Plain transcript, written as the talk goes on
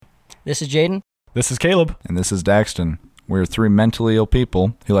This is Jaden. This is Caleb. And this is Daxton. We're three mentally ill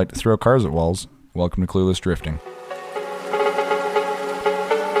people who like to throw cars at walls. Welcome to Clueless Drifting.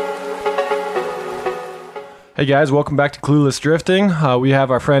 Hey guys, welcome back to Clueless Drifting. We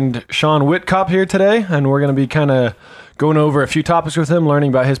have our friend Sean Wittkop here today, and we're going to be kind of going over a few topics with him, learning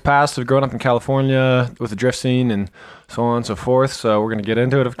about his past of growing up in California with the drift scene and so on and so forth. So we're going to get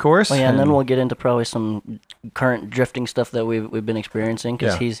into it, of course. Well, yeah, and then we'll get into probably some current drifting stuff that we've been experiencing,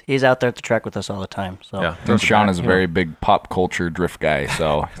 because he's out there at the track with us all the time. So yeah, and Sean is a very big pop culture drift guy,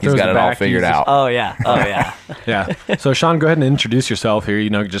 so he's got it all figured out. Oh yeah. Yeah. So Sean, go ahead and introduce yourself here.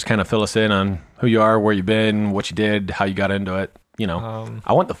 Just kind of fill us in on who you are, where you've been, what you did, how you got into it.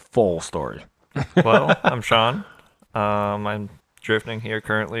 I want the full story. Well, I'm Sean. I'm drifting here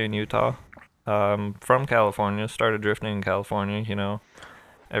currently in Utah. From California, started drifting in California.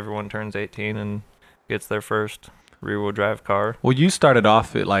 Everyone turns 18 and gets their first rear-wheel drive car. Well, you started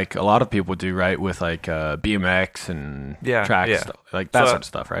off like a lot of people do, right? With like BMX and track stuff, like that sort of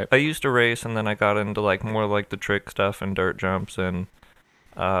stuff, right? I used to race, and then I got into more like the trick stuff and dirt jumps, and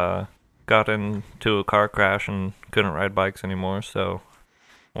got into a car crash and couldn't ride bikes anymore, so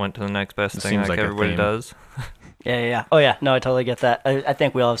went to the next best thing like everybody does. Yeah. Oh, yeah. No, I totally get that. I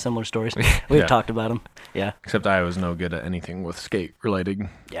think we all have similar stories. We've talked about them. Yeah. Except I was no good at anything with skate related.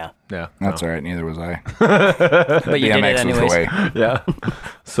 Yeah. Yeah. That's all right. Neither was I. But you did it anyways. Yeah.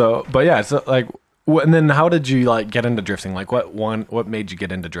 And then how did you get into drifting? What made you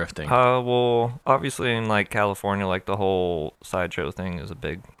get into drifting? Well, obviously in California, the whole sideshow thing is a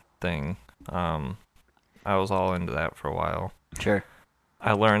big thing. I was all into that for a while. Sure.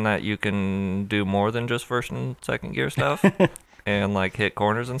 I learned that you can do more than just first and second gear stuff and hit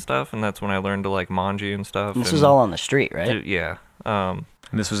corners and stuff, and that's when I learned to manji and stuff. And this is all on the street, right? Yeah. And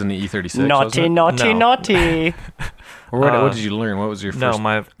this was in the E36. Naughty. What did you learn? What was your first?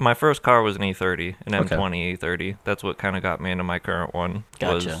 No, my first car was an E30, an M20 E30. That's what kind of got me into my current one.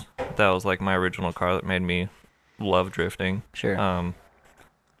 Gotcha. That was my original car that made me love drifting. Sure.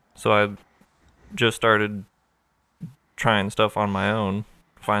 So I just started trying stuff on my own.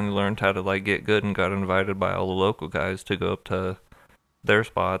 Finally learned how to get good, and got invited by all the local guys to go up to their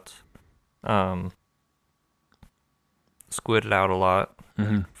spots. Squidded out a lot.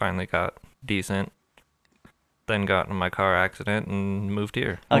 Mm-hmm. Finally got decent. Then got in my car accident and moved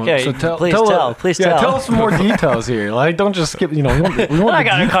here. Okay, so please tell. Yeah, tell us some more details here. Don't just skip. We want I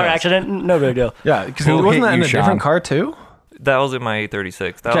got in a car accident. No big deal. Yeah, because wasn't that in a different car too? That was in my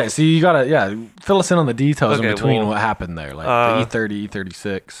E36. Okay, so you gotta fill us in on the details in between what happened there, the E30,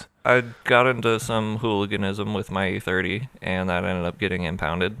 E36. I got into some hooliganism with my E30, and that ended up getting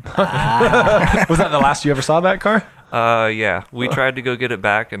impounded. Was that the last you ever saw that car? Yeah. We tried to go get it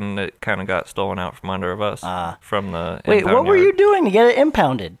back, and it kind of got stolen out from under of us from the Wait, what were you doing to get it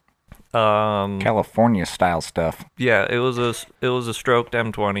impounded? California style stuff. Yeah, it was a stroked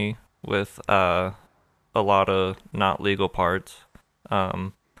M20 with a lot of not legal parts.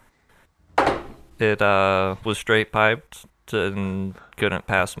 It was straight piped and couldn't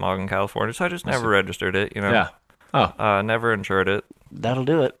pass smog in California, so I just never registered it. Yeah. Oh. Never insured it. That'll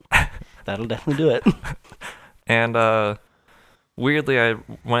do it. That'll definitely do it. And weirdly, I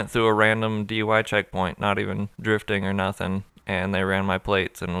went through a random DUI checkpoint, not even drifting or nothing, and they ran my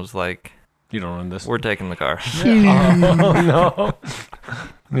plates and was like, "You don't run this. We're taking the car." Oh no!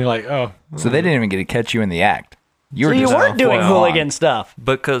 And you're like, oh. So they didn't even get to catch you in the act. You weren't doing hooligan stuff.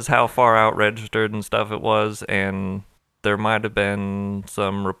 Because how far out registered and stuff it was, and there might have been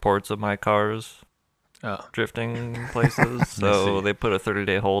some reports of my cars drifting places, so they put a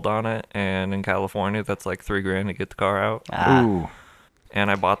 30-day hold on it, and in California, that's $3,000 to get the car out. Ooh. And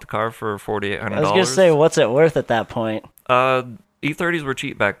I bought the car for $4,800. I was going to say, what's it worth at that point? E30s were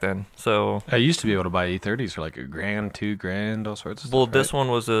cheap back then, so I used to be able to buy E30s for $1,000, $2,000, all sorts of stuff. Well, this one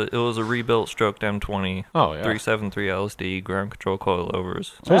was a rebuilt stroked M20. Oh yeah, 373 LSD, ground control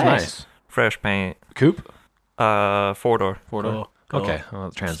coilovers. So it was nice. Fresh paint. Coupe? 4-door. 4-door. Cool. Okay,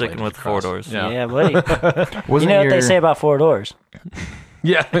 well, sticking with 4 doors. Yeah buddy. You know what they say about 4 doors?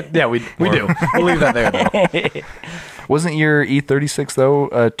 Yeah, we do. We'll leave that there, though. Wasn't your E36 though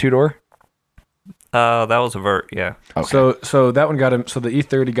a 2-door? That was a vert, yeah. Okay. So that one got him. So the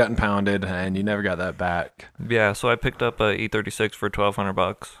E30 got impounded, and you never got that back. Yeah, so I picked up a E36 for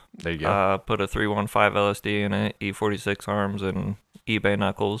 $1,200. There you go. Put a 315 LSD in it, E46 arms, and eBay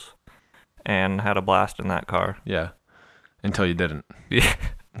knuckles, and had a blast in that car. Yeah, until you didn't. Yeah.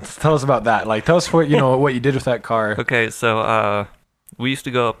 Tell us about that. Tell us what you did with that car. Okay, so we used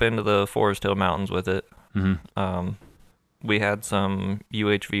to go up into the Forest Hill Mountains with it. Mm-hmm. We had some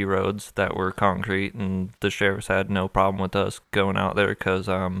UHV roads that were concrete, and the sheriffs had no problem with us going out there because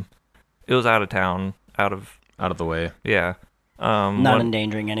It was out of town, out of the way. Yeah. Not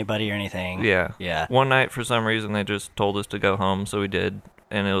endangering anybody or anything. Yeah. Yeah. One night, for some reason, they just told us to go home, so we did,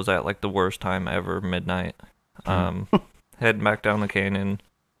 and it was at like the worst time ever, midnight. Heading back down the canyon,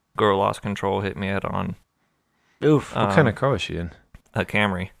 girl lost control, hit me head on. Oof. What kind of car was she in? A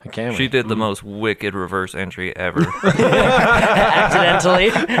Camry. A Camry. She did the most wicked reverse entry ever. Accidentally.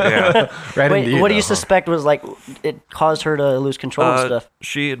 Yeah. Right. Wait, what do you suspect was like it caused her to lose control and stuff?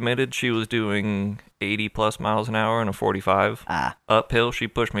 She admitted she was doing 80 plus miles an hour in a 45. Uphill, she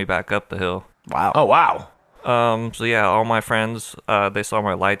pushed me back up the hill. Wow. Oh, wow. So yeah, all my friends, they saw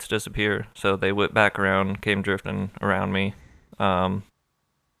my lights disappear, so they whipped back around, came drifting around me,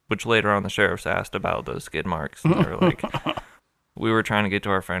 which later on the sheriffs asked about the skid marks, and they were like, we were trying to get to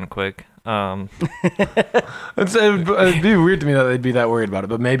our friend quick. It'd be weird to me that they'd be that worried about it,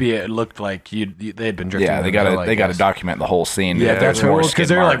 but maybe it looked like they had been drifting. Yeah, they got to document the whole scene. Yeah, there's more because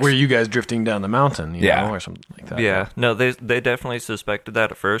they're like, "Were you guys drifting down the mountain?" You know, or something like that. Yeah, no, they definitely suspected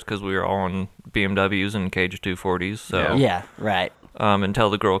that at first because we were all in BMWs and Cage 240s. So yeah, right. Until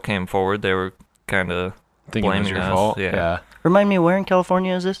the girl came forward, they were kind of blaming your us. fault. Yeah. Remind me, where in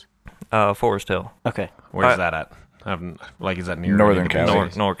California is this? Forest Hill. Okay. Where's that at? Is that near Northern Cal?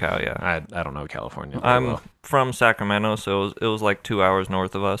 NorCal, yeah. I don't know California. I'm from Sacramento, so it was like 2 hours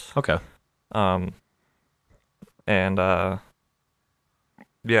north of us. Okay.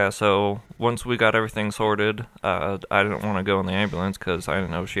 Yeah, so once we got everything sorted, I didn't want to go in the ambulance because I didn't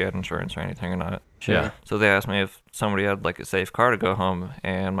know if she had insurance or anything or not. Sure. Yeah. So they asked me if somebody had like a safe car to go home,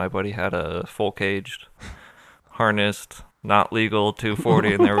 and my buddy had a full caged, harnessed, not legal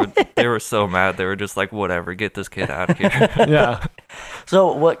 240, and they were so mad. They were just like, whatever, get this kid out of here. Yeah.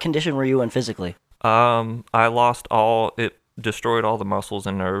 So what condition were you in physically? I lost it destroyed all the muscles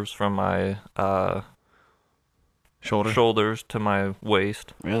and nerves from my shoulders to my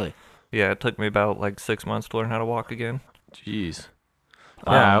waist. Really? Yeah, it took me about like 6 months to learn how to walk again. Jeez.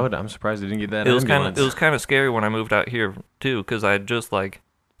 Yeah, I'm surprised they didn't get that. It was kind of scary when I moved out here too, because I had just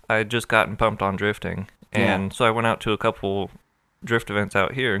gotten pumped on drifting, and so I went out to a couple drift events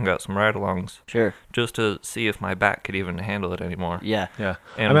out here and got some ride-alongs. Sure. Just to see if my back could even handle it anymore. Yeah. Yeah.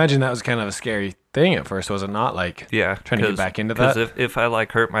 And I imagine that was kind of a scary thing at first, was it not? Like, trying to get back into that? Because if I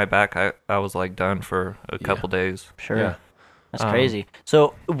like hurt my back, I was like done for a couple days. Sure. Yeah. That's crazy.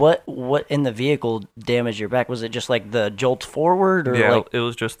 So what in the vehicle damaged your back? Was it just like the jolt forward, or Yeah, like? it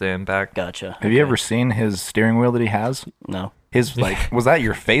was just the impact. Gotcha. Have you ever seen his steering wheel that he has? No. His was that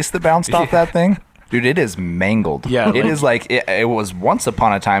your face that bounced off that thing? Dude, it is mangled. Yeah. It is like, it was once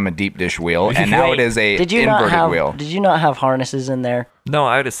upon a time a deep dish wheel, and now it is a inverted wheel. Did you not have harnesses in there? No,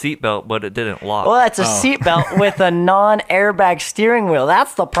 I had a seatbelt, but it didn't lock. Well, that's a seatbelt with a non-airbag steering wheel.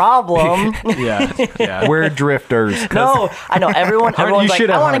 That's the problem. Yeah. We're drifters. No, I know everyone's like,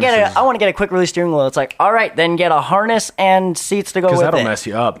 should I have want to harnesses. get a quick release steering wheel. It's like, all right, then get a harness and seats to go with Because it. that'll mess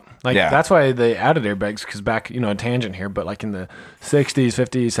you up. Like, that's why they added airbags, because back, a tangent here, but like in the 60s,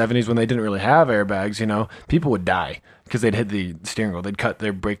 50s, 70s, when they didn't really have airbags, people would die because they'd hit the steering wheel.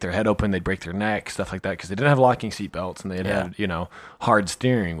 They'd break their head open, they'd break their neck, stuff like that, because they didn't have locking seat belts, and they'd have, hard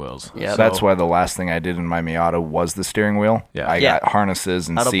steering wheels. Yeah. So that's why the last thing I did in my Miata was the steering wheel. Yeah. I got harnesses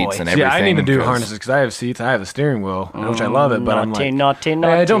and seats and everything. Yeah, I need to do harnesses because I have seats, I have the steering wheel, which I love it, but I'm like, naughty.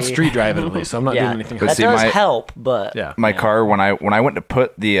 I don't street drive it at least, so I'm not doing anything. That does help, but my car, when I went to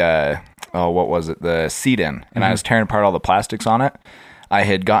put the the seat in, and I was tearing apart all the plastics on it, I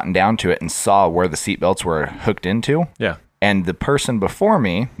had gotten down to it and saw where the seat belts were hooked into. Yeah. And the person before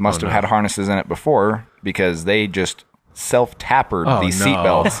me must have had harnesses in it before, because they just self-tappered these seat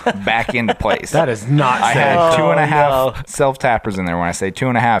belts back into place. That is not safe. I had 2.5 self-tappers in there. When I say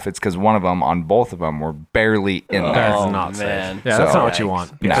 2.5, it's because one of them, on both of them, were barely in there. That's not safe. Yeah, that's not what you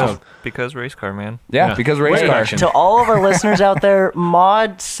want. Because race car, man. Yeah, because race car. To all of our listeners out there,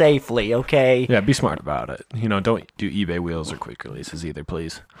 mod safely, okay? Yeah, be smart about it. Don't do eBay wheels or quick releases either,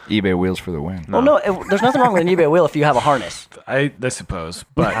 please. eBay wheels for the win. Well, no, there's nothing wrong with an eBay wheel if you have a harness. I suppose,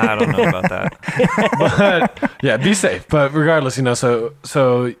 but I don't know about that. but yeah, be safe. But regardless,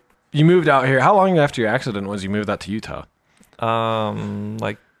 so you moved out here. How long after your accident was you moved out to Utah?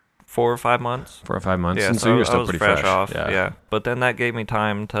 Like 4 or 5 months. 4 or 5 months. Yeah, and so you're still pretty fresh off. Yeah. But then that gave me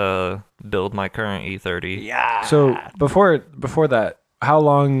time to build my current E30. Yeah. So before that, how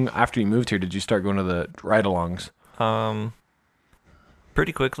long after you moved here did you start going to the ride-alongs?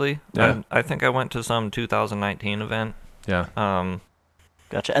 Pretty quickly. Yeah. I think I went to some 2019 event. Yeah.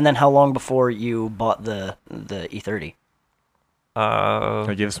 Gotcha. And then how long before you bought the E30?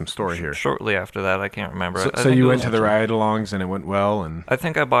 Give us some story here. Shortly after that, I can't remember. So you went to the ride-alongs and it went well, and I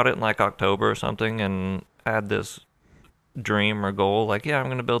think I bought it in like October or something, and I had this dream or goal, like, yeah, I'm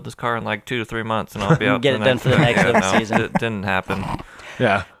going to build this car in like 2 to 3 months and I'll be out Get it done for the next season. It didn't happen.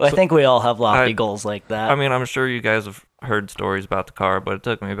 Yeah. Well, I think we all have lofty goals like that. I mean, I'm sure you guys have heard stories about the car, but it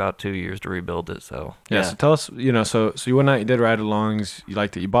took me about 2 years to rebuild it. So yeah. So tell us, so you one night you did ride-alongs. You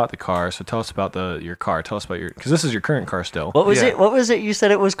liked it. You bought the car. So tell us about your car. Tell us about because this is your current car still. What was it? What was it? You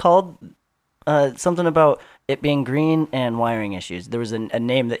said it was called something about it being green and wiring issues. There was a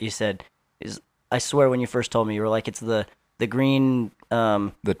name that you said. I swear when you first told me, you were like, it's the green.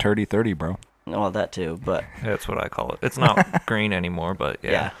 The 3030, bro. Well, that too, but that's what I call it. It's not green anymore, but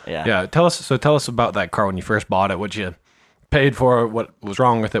yeah. Tell us about that car when you first bought it. What you paid for it, what was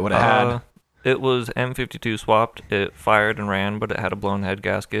wrong with it, what it had. It was M52 swapped. It fired and ran, but it had a blown head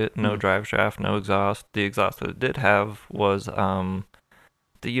gasket, no drive shaft, no exhaust. The exhaust that it did have was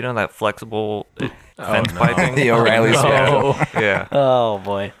that flexible fence piping. The O'Reilly special. Yeah. Oh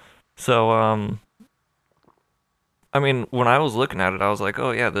boy. So I mean, when I was looking at it, I was like,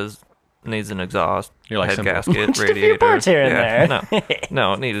 oh yeah, this needs an exhaust, You're like head simple. gasket, Just a few radiator. parts here and there.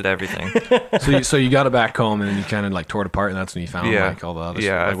 No, it needed everything. So you got it back home and then you kind of like tore it apart and that's when you found like all the other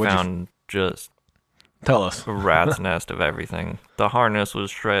yeah, stuff. Like, I found just tell us. a rat's nest of everything. The harness was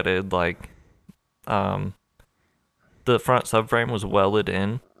shredded, like the front subframe was welded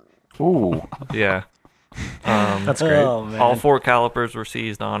in. Ooh. Yeah. That's great. Oh, man. All 4 calipers were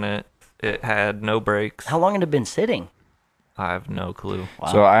seized on it. It had no brakes. How long had it been sitting? I have no clue.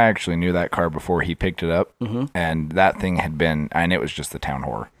 Wow. So I actually knew that car before he picked it up, and that thing had been, and it was just the town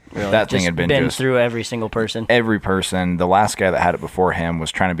whore. Really? That thing had been just through every single person. every person. The last guy that had it before him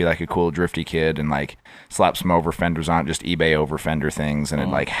was trying to be like a cool drifty kid and like slap some over fenders on it, just eBay over fender things, and it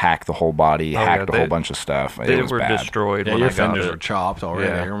like hacked the whole body, hacked a whole bunch of stuff. They It was were bad. destroyed Yeah, when your I got fenders it. were chopped already.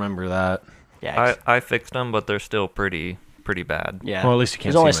 Yeah. I remember that. Yeah. I fixed them, but they're still pretty bad. Yeah. Well, at least you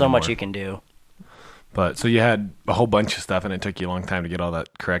can't There's see only them so much anymore. you can do. But so you had a whole bunch of stuff and it took you a long time to get all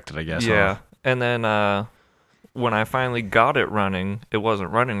that corrected, I guess. Yeah. Huh? And then when I finally got it running, it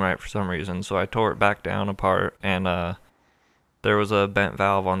wasn't running right for some reason, so I tore it back down apart, and there was a bent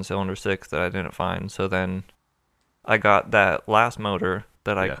valve on cylinder 6 that I didn't find. So then I got that last motor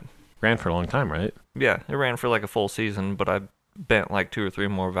that I ran for a long time, right? Yeah, it ran for like a full season, but I bent like 2 or 3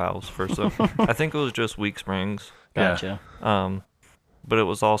 more valves for some. I think it was just weak springs. Gotcha. But it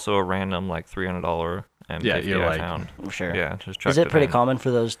was also a random like $300 M50 I found. Sure. Yeah, just Is it pretty in. common for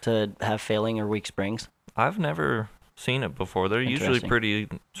those to have failing or weak springs? I've never seen it before. They're usually Interesting. pretty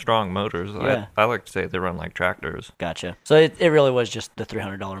strong motors. Yeah. I like to say they run like tractors. Gotcha. So it really was just the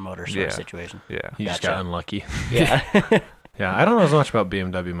 $300 motor sort of situation. Yeah. You just Gotcha. got unlucky. Yeah. Yeah, I don't know as much about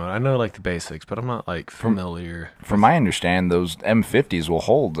BMW mode. I know like the basics, but I'm not like familiar. From my understand, those M50s will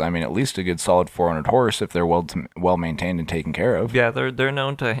hold. I mean, at least a good solid 400 horse if they're well maintained and taken care of. Yeah, they're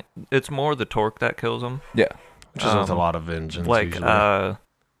known to. It's more the torque that kills them. Yeah. Which is with a lot of engines. Like usually.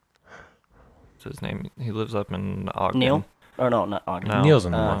 what's his name? He lives up in Ogden. Neil? Or no, not Ogden. No. Neil's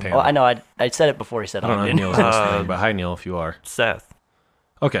in Montana. Well, I know. I said it before he said I don't know if Ogden. Neil's listening, but hi Neil if you are. Seth.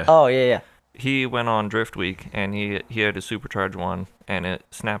 Okay. Oh, yeah. He went on Drift Week and he had a supercharged one and it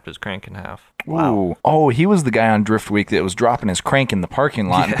snapped his crank in half. Wow. Ooh. Oh, he was the guy on Drift Week that was dropping his crank in the parking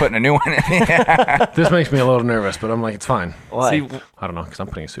lot and putting a new one in. This makes me a little nervous, but I'm like, it's fine. Why? See, I don't know, because I'm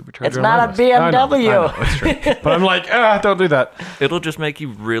putting a supercharger It's on not my a list. I know, BMW. it's true. But I'm like, don't do that. it'll just make you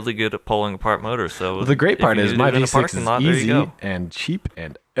really good at pulling apart motors. So Well, the great if part you is need my it in a V6 parking lot, is there you easy go. and cheap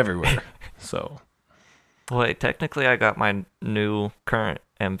and everywhere. So, Wait, technically I got my new current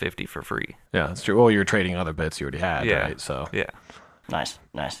M50 for free. yeah, that's true. Well, you're trading other bits you already had, Yeah. right? So, Yeah. Nice.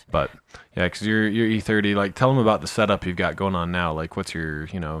 but yeah, because your E30, like, tell them about the setup you've got going on now. Like, what's your,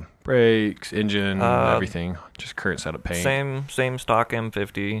 brakes, engine, everything, just current setup paint. Same stock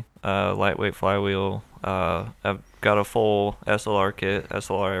M50, lightweight flywheel. I've got a full SLR kit,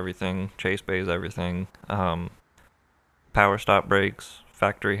 SLR everything, chase bays everything, power stop brakes,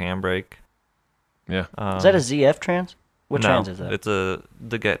 factory handbrake. Yeah. Is that a ZF trans? What no, trans is that? It's the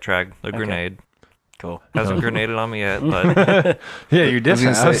Get Trag, the grenade. Cool. Hasn't grenaded on me yet, but Yeah, your diffs.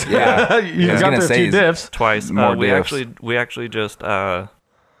 I was gonna say, yeah. You I was got gonna there a say, few diffs. twice. More We diffs. actually just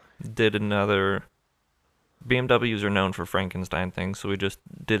did another. BMWs are known for Frankenstein things, so we just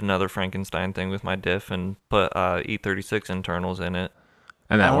did another Frankenstein thing with my diff and put E36 internals in it.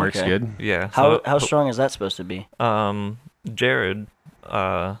 And that Oh, works okay. good. Yeah. How strong is that supposed to be? Jared,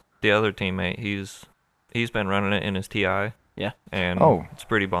 the other teammate, he's been running it in his TI. Yeah. And it's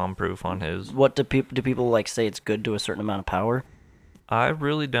pretty bomb proof on his. What do people like say it's good to a certain amount of power? I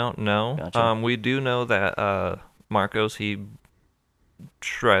really don't know. Gotcha. We do know that Marcos, he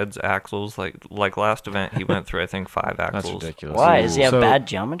shreds axles. Like last event, he went through I think 5 That's axles. ridiculous. Why? Does he have So- bad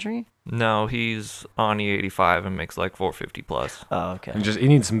geometry? No, he's on E85 and makes like 450 plus. Oh, okay. And he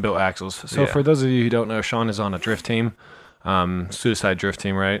needs some built axles. So Yeah. for those of you who don't know, Sean is on a drift team, Suicide Drift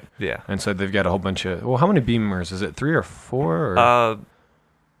Team, right? Yeah. And so they've got a whole bunch of. Well, how many Beamers is it? 3 or 4? Or? I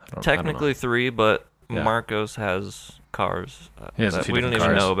don't Technically know. 3, but Yeah. Marcos has cars He has a that few we don't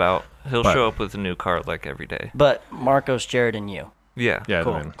different even cars. know about. He'll But- show up with a new car like every day. But Marcos, Jared, and you. Yeah. Yeah,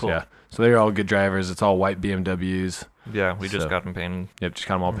 Cool, the Vans, cool. yeah. So they're all good drivers. It's all white BMWs. Yeah, we just So- got them painted. Yep, just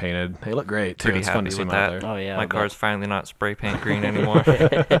got them all painted. They look great too. Pretty It's fun to happy see with them out that. there. Oh, yeah. My I bet. car's finally not spray paint green anymore.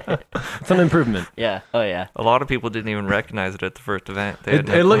 It's an improvement. Yeah. Oh, yeah. A lot of people didn't even recognize it at the first event. They had It,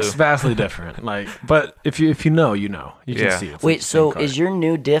 no it looks clue. vastly different. but if you know, you know. You can Yeah. see it. It's Wait, the same so car. is your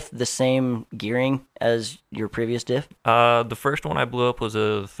new diff the same gearing as your previous diff? The first one I blew up was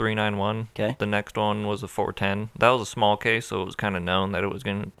a 391. 'Kay. The next one was a 410. That was a small case, so it was kind of known that it was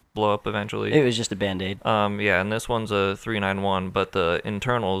going to blow up eventually. It was just a Band-Aid. Yeah, and this one's a 391, but the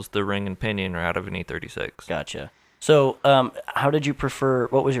internals, the ring and pinion, are out of an E36. Gotcha. So, how did you prefer?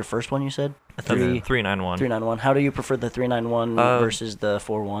 What was your first one? You said a 391. 391. How do you prefer the 391 versus the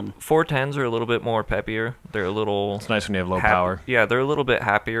 41? 410s are a little bit more peppier. They're a little. It's nice when you have low power. Yeah, they're a little bit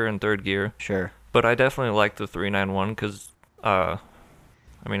happier in third gear. Sure. But I definitely like the 391 because, I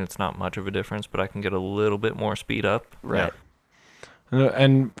mean, it's not much of a difference, but I can get a little bit more speed up. Right.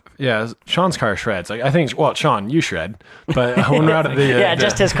 And yeah, Sean's car shreds. Like I think, well, Sean, you shred, but when we're out of the Yeah,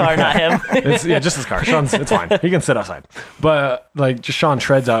 just his car, not him. just his car. Sean's it's fine. He can sit outside. But like just Sean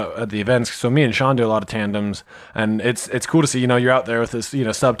shreds out at the events. So me and Sean do a lot of tandems, and it's cool to see. You're out there with this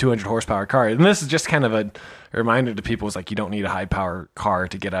sub 200 horsepower car, and this is just kind of a reminder to people. It's like you don't need a high power car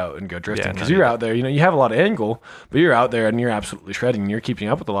to get out and go drifting Yeah, because no, you're you out there. You have a lot of angle, but you're out there and you're absolutely shredding. You're keeping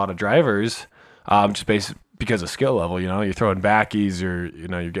up with a lot of drivers, just based because of skill level. You're throwing backies, or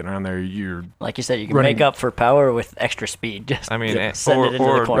you're getting around there. You're Like you said, you can running- make up for power with extra speed. Just I mean, send it into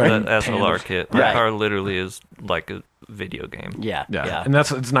the corner. the SLR kit. My Right. car literally is like a video game. Yeah. yeah, and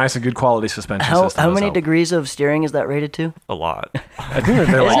it's nice, a good quality suspension How system. how does many help. degrees of steering is that rated to? A lot. I think they're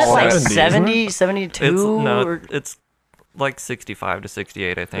Isn't it like 70, isn't it? 70, 72? It's no, or- it's like 65 to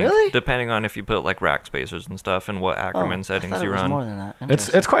 68, I think. Really? Depending on if you put like rack spacers and stuff and what Ackerman I settings thought it you was run. more than that.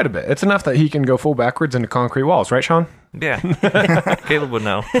 It's quite a bit. It's enough that he can go full backwards into concrete walls, right, Sean? Yeah. Caleb would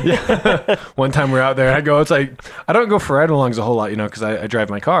know. One time we're out there, it's like I don't go for ride-alongs a whole lot, because I drive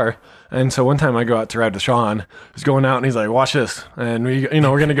my car. And so one time I go out to ride with Sean, he's going out and he's like, "Watch this," and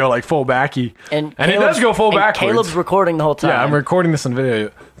we're gonna go like full backy, and he does go full and backwards. Caleb's recording the whole time. Yeah, I'm recording this on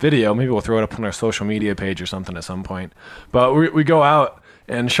video. Maybe we'll throw it up on our social media page or something at some point. But we go out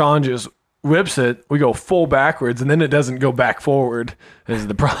and Sean just whips it. We go full backwards, and then it doesn't go back forward is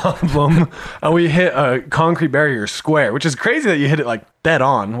the problem. And we hit a concrete barrier square, which is crazy that you hit it like dead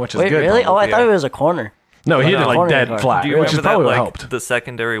on, which is Wait, good. really? Oh, I Yeah. thought it was a corner. No, he hit it like corner dead car. flat, Do you which is remember that probably what like helped. the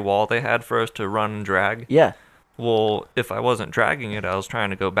secondary wall they had for us to run and drag? Yeah, Well, if I wasn't dragging it, I was trying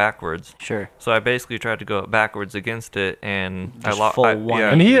to go backwards. sure. So I basically tried to go backwards against it, and Just I lost. full one.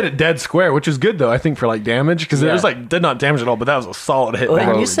 Yeah, And he hit it dead square, which is good though, I think, for like damage, because it Yeah. was like did not damage at all, but that was a solid hit. Oh, and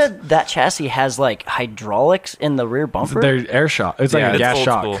you backwards. said that chassis has like hydraulics in the rear bumper? they're air shock. It's like Yeah, a it's gas old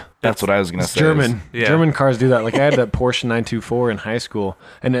shock. school. That's what I was gonna It's say. German. Yeah. German cars do that. Like I had that Porsche 924 in high school,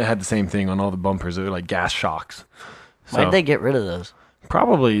 and it had the same thing on all the bumpers. They were like gas shocks. Why'd So, they get rid of those?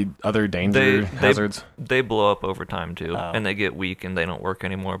 probably other danger hazards. They blow up over time too, Oh. and they get weak and they don't work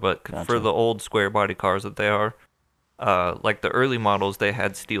anymore. But Gotcha. for the old square body cars that they are, like the early models, they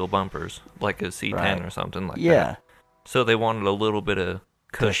had steel bumpers, like a C10 Right. or something like Yeah, that. So they wanted a little bit of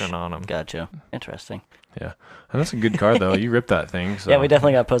cushion on them. gotcha. Interesting. Yeah, and that's a good car though. You ripped that thing. So. Yeah, we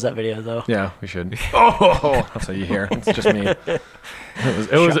definitely got to post that video though. Yeah, we should. Oh, that's how you hear. It's just me.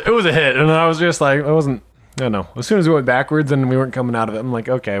 It was a hit, and I was just like, I wasn't. I don't know. As soon as we went backwards and we weren't coming out of it, I'm like,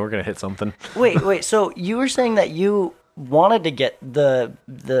 okay, we're gonna hit something. Wait. So you were saying that you wanted to get the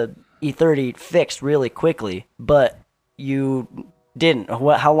E30 fixed really quickly, but you didn't.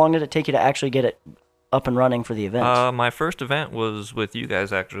 How long did it take you to actually get it up and running for the events? My first event was with you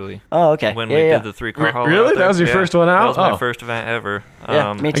guys actually. Oh, okay. When Yeah, we yeah. did the 3-car haul. Really? out That there. was your Yeah, first one out? That was my Oh. first event ever.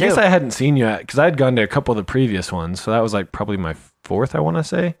 Yeah, me I too. guess I hadn't seen you because I had gone to a couple of the previous ones, so that was like probably my fourth, I want to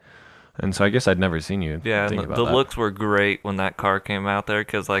say. And so I guess I'd never seen you. Yeah, think and about the that. looks were great when that car came out there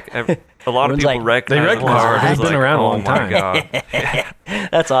because like a lot of Everyone's people like- recognize They the recognize car. it. It's It's been like, around a oh long my time. God.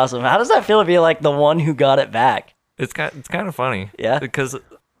 That's awesome. How does that feel to be like the one who got it back? It's kind of funny. Yeah? Because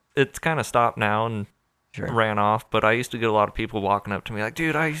it's kind of stopped now, and ran off. But I used to get a lot of people walking up to me like,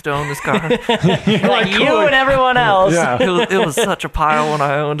 dude, I used to own this car. Like you and everyone else. Yeah. It was such a pile when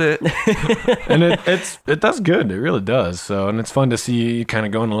I owned it. And it does good. It really does. So, and it's fun to see you kind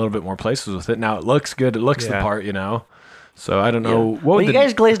of going a little bit more places with it. Now it looks good. It looks the part, you know. So I don't know. Well, you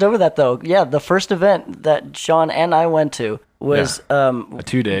guys glazed over that though. Yeah, the first event that Sean and I went to was a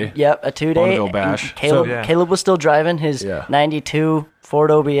 2-day. Yep, a 2-day. Bonneville Bash. Caleb was still driving his 92 Ford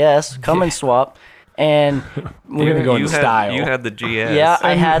OBS Cummins swap. And we're gonna go in style. You had the GS. Yeah,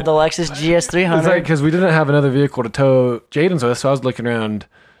 I had the Lexus GS 300. It's like because we didn't have another vehicle to tow Jaden's with, so I was looking around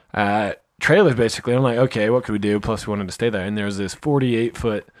trailers basically. I'm like, okay, what could we do? Plus, we wanted to stay there, and there was this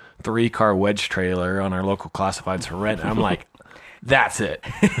 48-foot 3-car wedge trailer on our local classifieds for rent. And I'm like, that's it,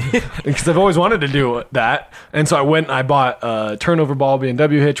 because I've always wanted to do that. And so I went and I bought a turnover ball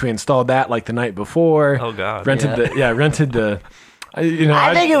BMW hitch. We installed that like the night before. Oh God! Rented the.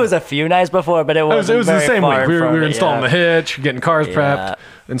 I think it was a few nights before, but it was the same week. We were installing the hitch, getting cars Yeah. prepped,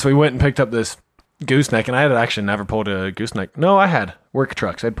 and so we went and picked up this gooseneck. And I had actually never pulled a gooseneck. No, I had work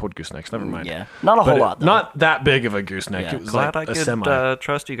trucks. I'd pulled goosenecks. Never mind. Yeah, not a whole lot though. Not that big of a gooseneck. Yeah. It was Glad like I a could semi.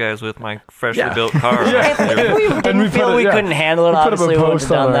 trust you guys with my freshly Yeah. built car. If we didn't feel we couldn't handle it, We put up obviously a we wouldn't post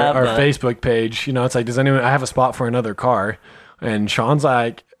have done on that. our but Facebook page. You know, it's like, does anyone? I have a spot for another car, and Sean's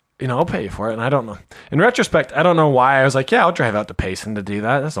like, I'll pay you for it. And I don't know. In retrospect, I don't know why I was like, yeah, I'll drive out to Payson to do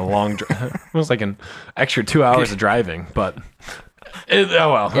that. That's a long drive. It was like an extra 2 hours of driving, but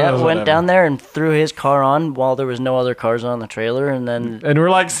yeah, went down there and threw his car on while there was no other cars on the trailer, and then And we're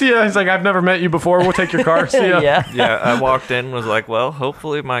like, see ya. He's like, I've never met you before. We'll take your car. See ya. yeah, Yeah, I walked in, was like, well,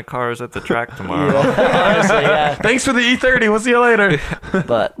 hopefully my car is at the track tomorrow. honestly, yeah. Thanks for the E30. We'll see you later.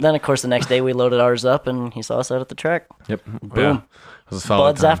 But then, of course, the next day we loaded ours up, and he saw us out at the track. Yep. Boom. Yeah. It was a solid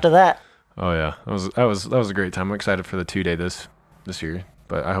Buds time. after that. Oh yeah, that was a great time. I'm excited for the 2-day this year,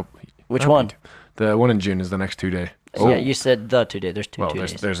 but I hope. Which one? The one in June is the next 2-day. Yeah, you said the 2-day. There's two Well, 2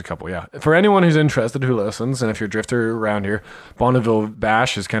 days. there's a couple, yeah. For anyone who's interested who listens, and if you're a drifter around here, Bonneville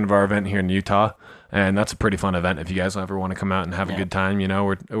Bash is kind of our event here in Utah, and that's a pretty fun event if you guys ever want to come out and have a good time. You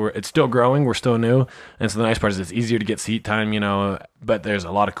know, we're it's still growing, we're still new, and so the nice part is it's easier to get seat time. You know, but there's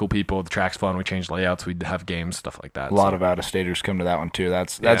a lot of cool people. The track's fun. We change layouts. We have games, stuff like that. A lot of out-of-staters come to that one too.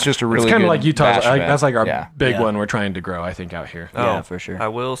 That's just a really it's kind good of like Utah's. bash event. That's like our big Yeah. one. We're trying to grow. I think out here. Yeah, for sure. I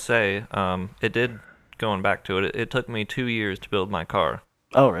will say, it did, going back to it, it took me 2 years to build my car.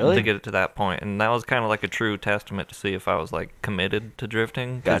 Oh, really? To get it to that point, and that was kind of like a true testament to see if I was like committed to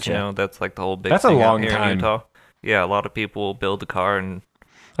drifting. 'Cause, Gotcha. You know, that's like the whole big That's a thing long out here time. in Utah. Yeah, a lot of people build a car and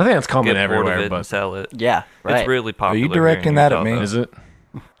I think that's common get bored of everywhere, it and but sell it. Yeah, right. It's really popular. you here in directing that at Utah, me? though. is it?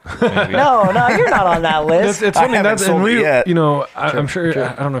 Maybe. No, you're not on that list. It's I funny haven't that's sold and it we yet. you know I'm sure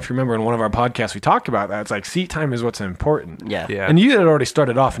I don't know if you remember in one of our podcasts we talked about that. It's like seat time is what's important. Yeah. Yeah. And you had already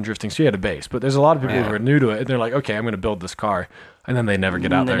started off in drifting, so you had a base. But there's a lot of people Yeah. who are new to it, and they're like, okay, I'm going to build this car, and then they never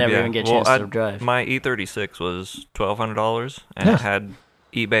get out They there. never Yeah. even get a chance to drive. My E36 was $1,200, and it had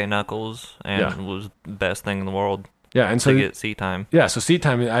eBay knuckles, and was the best thing in the world Yeah, and so to get seat time. yeah, so seat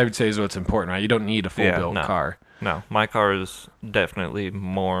time I would say is what's important, right? You don't need a full built no. car. No, my car is definitely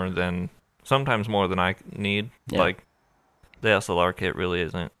sometimes more than I need. Yeah. Like, the SLR kit really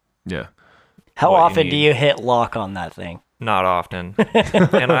isn't. Yeah. How what you often do need. you hit lock on that thing? Not often.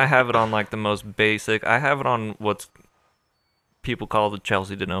 And I have it on like the most basic. I have it on what's people call the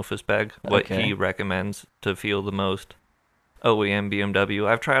Chelsea DeNofis bag. What Okay. he recommends to feel the most OEM BMW.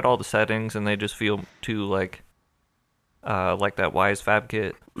 I've tried all the settings and they just feel too like that Wise Fab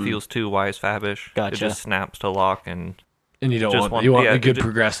kit feels too Wise Fabish. Gotcha. It just snaps to lock and And you don't Just want you want yeah, a good it-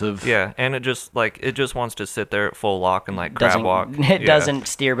 progressive. yeah, and it just wants to sit there at full lock and like crab walk. It Yeah. doesn't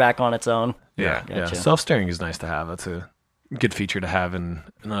steer back on its own. Yeah. Yeah. Gotcha. Self-steering is nice to have. That's a good feature to have, and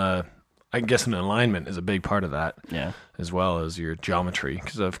I guess an alignment is a big part of that. Yeah. As well as your geometry,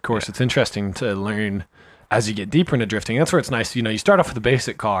 because of course it's interesting to learn as you get deeper into drifting. That's where it's nice. You know, you start off with a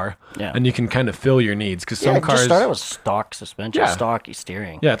basic car, Yeah. and you can kind of fill your needs. Because some Yeah, cars just start out with stock suspension, Yeah. stock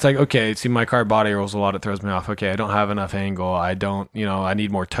steering. Yeah, it's like, okay, see, my car body rolls a lot. It throws me off. Okay, I don't have enough angle. I don't, I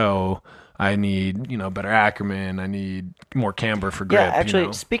need more toe. I need, better Ackerman. I need more camber for grip. Yeah,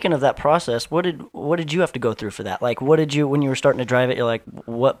 actually, speaking of that process, what did you have to go through for that? Like, what did you, when you were starting to drive it, you're like,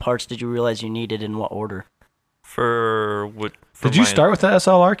 what parts did you realize you needed in what order? Did you start with the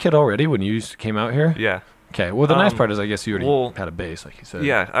SLR kit already when you came out here? Yeah. Okay, well, the nice part is I guess you already had a base, like you said.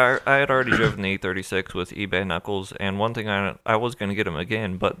 Yeah, I had already driven the E36 with eBay knuckles, and one thing I was going to get them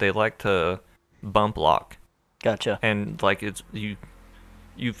again, but they like to bump lock. Gotcha. And, like, it's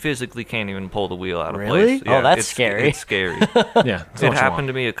you physically can't even pull the wheel out of Really? place. Oh, that's it's scary. It's scary. Yeah. It happened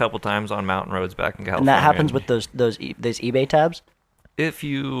to me a couple times on mountain roads back in California. And that happens with those eBay tabs? If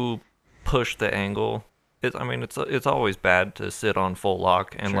you push the angle it's always bad to sit on full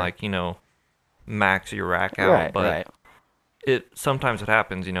lock and max your rack out, Right, but right. Sometimes it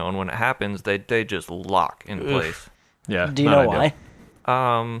happens, and when it happens, they just lock in place. Yeah. Do you know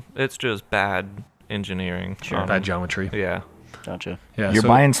why? It's just bad engineering. Bad geometry. Yeah. Gotcha. Yeah. You're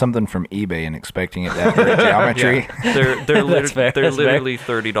buying something from eBay and expecting it to have great geometry. They're That's fair, they're that's fair. literally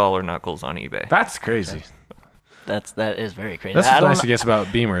 $30 knuckles on eBay. That's crazy. That is very crazy. That's I what's don't nice know- to guess about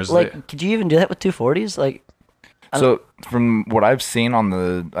Beamers. Like, could you even do that with 240s? Like, So from what I've seen on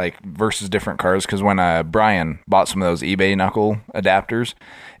the versus different cars, because when Brian bought some of those eBay knuckle adapters,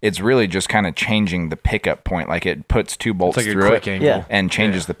 it's really just kind of changing the pickup point. Like it puts two bolts it's like a through quick it angle. Yeah. and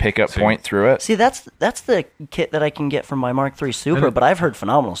changes the pickup point through it. see, that's the kit that I can get from my Mark III Super, but I've heard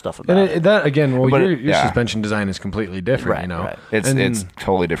phenomenal stuff about And it. that again, well, But your yeah. suspension design is completely different. Right, You know, right. It's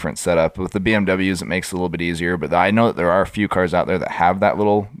totally different setup. With the BMWs, it makes it a little bit easier. But I know that there are a few cars out there that have that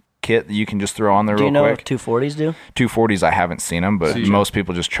little kit that you can just throw on there Do you real know quick. if 240s do? 240s, I haven't seen them, but most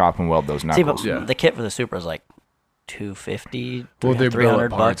people just chop and weld those See, knuckles. but the kit for the Super is like 250, Well, they're 300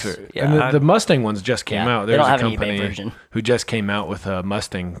 built parts. bucks. And Yeah. the Mustang ones just came Yeah, out. they There's don't a have an eBay company version. who just came out with a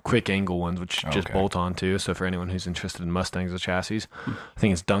Mustang quick angle ones, which just Okay. bolt on too. So for anyone who's interested in Mustangs with chassis, I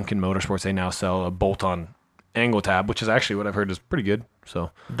think it's Duncan Motorsports. They now sell a bolt on angle tab, which is actually what I've heard is pretty good.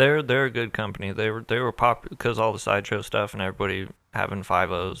 So They're a good company. They were popular because all the sideshow stuff and everybody having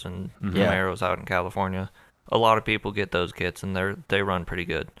 5.0s and Yeah. Camaros out in California. A lot of people get those kits and they run pretty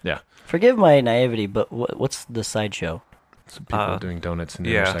good. yeah, Forgive my naivety, but what's the sideshow? some people doing donuts in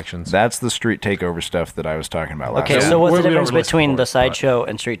the yeah. intersections. That's the street takeover stuff that I was talking about last Okay, time. so what's the We don't difference really between the support it, but- sideshow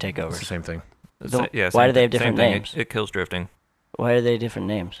and street It's the takeovers? same thing. Why do they have different same thing. names? It kills drifting. Why are they different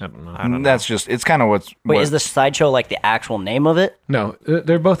names? I don't know. I don't know. That's just, it's kind of Wait, what, is the sideshow like the actual name of it? No,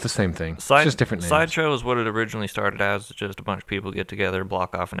 they're both the same thing. It's just different names. Sideshow is what it originally started as. Just a bunch of people get together,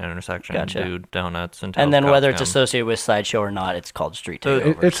 block off an intersection, Gotcha. do donuts, until And then cops whether it's come. associated with sideshow or not, it's called street Uh,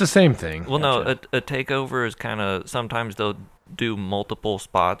 takeovers. It's the same thing. Well, no, a takeover is kind of sometimes they'll do multiple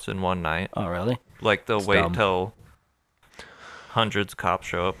spots in one night. Oh, really? Like they'll wait dumb. till hundreds of cops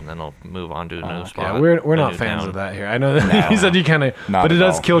show up, and then they'll move on to a new spot. Yeah, we're a not new fans town. of that here. I know that you said you kind of, Not but it at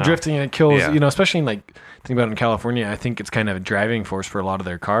does all. kill No. drifting and it kills, Yeah. especially in think about it in California. I think it's kind of a driving force for a lot of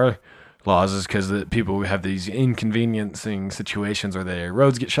their car laws is because the people who have these inconveniencing situations where their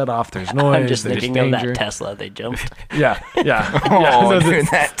roads get shut off, there's noise, I'm just there's thinking of danger. that Tesla they jumped. Yeah. oh, No, dude,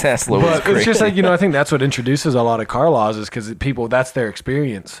 that Tesla was but crazy. it's just like, I think that's what introduces a lot of car laws is because people, that's their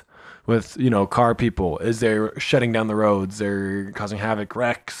experience with, car people is they're shutting down the roads. They're causing havoc,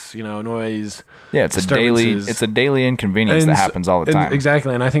 wrecks, noise. Yeah, it's disturbances. a daily inconvenience that happens all the time.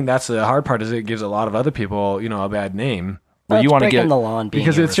 Exactly. And I think that's the hard part is it gives a lot of other people, a bad name. Well, you It's want to breaking get the law and being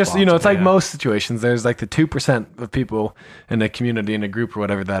Because it's just, it's like irresponsible. most situations. There's like the 2% of people in a community, in a group or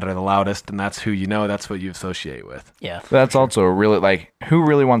whatever that are the loudest. And that's who that's what you associate with. Yeah. That's also really who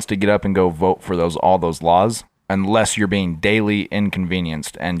really wants to get up and go vote for all those laws unless you're being daily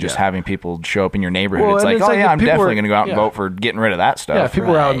inconvenienced and just having people show up in your neighborhood. Well, It's and like, it's oh like yeah, if I'm people definitely are- going to go out and yeah. vote for getting rid of that stuff. Yeah, if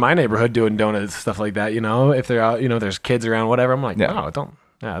people are out in Right. my neighborhood doing donuts, stuff like that, if they're out, there's kids around, whatever, I'm like, Yeah. no, don't.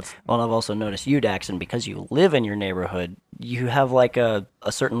 Yeah, it's Well, and I've also noticed you, Daxon, because you live in your neighborhood, you have like a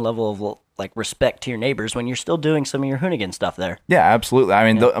certain level of like respect to your neighbors when you're still doing some of your hoonigan stuff there. Yeah, absolutely.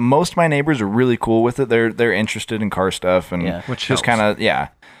 I mean, most of my neighbors are really cool with it. They're interested in car stuff and Yeah. Which just helps. kind of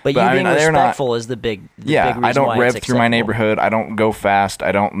But you I being mean, they're not- respectful is the big Yeah, big I reason don't why rev it's through my acceptable. neighborhood. I don't go fast.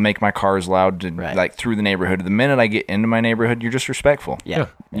 I don't make my cars loud to Right. through the neighborhood. The minute I get into my neighborhood, you're just respectful. Yeah.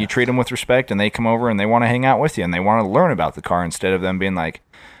 You treat them with respect, and they come over and they want to hang out with you, and they want to learn about the car instead of them being like,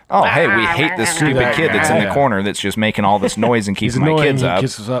 "Oh, hey, we hate this stupid kid that's in the Yeah. corner that's just making all this noise and he's keeping my annoying. kids He up."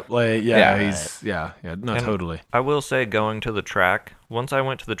 kisses up late. Yeah. No, And totally. I will say, going to the track, once I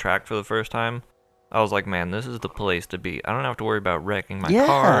went to the track for the first time, I was like, man, this is the place to be. I don't have to worry about wrecking my Yeah.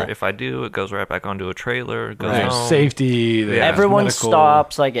 car. If I do, it goes right back onto a trailer. It goes Right. There's home. safety. There's Everyone medical.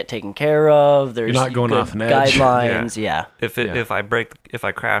 stops. I get taken care of. There's not going good off an edge. guidelines. Yeah. If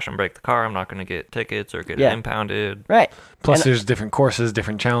I crash and break the car, I'm not going to get tickets or get Yeah. it impounded. Right. Plus, And- there's different courses,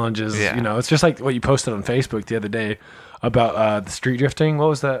 different challenges. Yeah. It's just like what you posted on Facebook the other day about the street drifting. What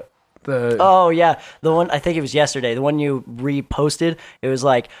was that? Oh yeah, the one I think it was yesterday. The one you reposted. It was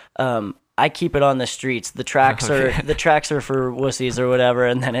like, I keep it on the streets. The tracks are for wussies or whatever.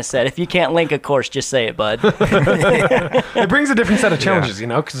 And then it said, if you can't link a course, just say it, bud. It brings a different set of challenges,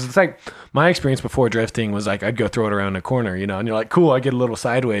 because it's like my experience before drifting was like I'd go throw it around a corner, and you're like, cool, I get a little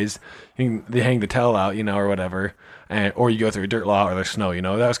sideways. They hang the tail out, or whatever, or you go through a dirt lot or there's snow.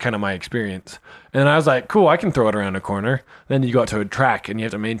 That was kind of my experience. And I was like, cool, I can throw it around a corner. Then you go out to a track and you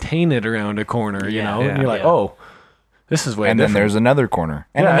have to maintain it around a corner, Yeah, and you're like, yeah. oh. This is way and different. then there's another corner.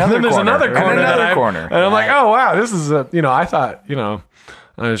 And yeah, another and then there's corner. another corner. And another corner. And I'm like, oh, wow, this is I thought,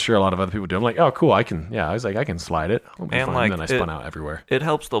 I'm sure a lot of other people do. I'm like, oh, cool, I was like, I can slide it. It'll be fun. And then I spun out everywhere. It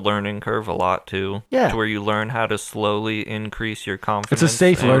helps the learning curve a lot, too. Yeah. To where you learn how to slowly increase your confidence. It's a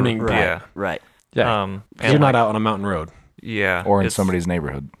safe learning. Right. Yeah. Right. Yeah. And you're not out on a mountain road. Yeah. Or in somebody's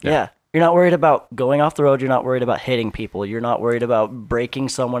neighborhood. Yeah. You're not worried about going off the road. You're not worried about hitting people. You're not worried about breaking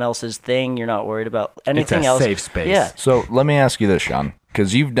someone else's thing. You're not worried about anything else. It's a safe space. Yeah. So let me ask you this, Sean,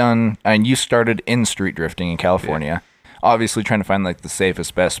 because you started in street drifting in California. Obviously trying to find like the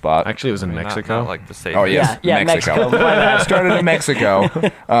safest, best spot. Actually, it was in Mexico. Not like the safe. Oh, yes. Yeah, Mexico. My bad. Started in Mexico.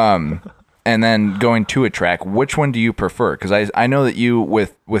 And then going to a track, which one do you prefer? Because I know that you,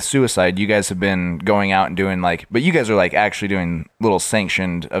 with Suicide, you guys have been going out and doing but you guys are like actually doing little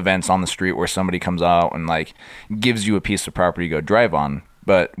sanctioned events on the street where somebody comes out and like gives you a piece of property to go drive on.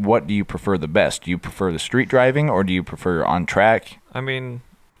 But what do you prefer the best? Do you prefer the street driving or do you prefer on track? I mean,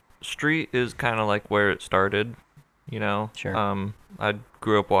 street is kind of like where it started, Sure. I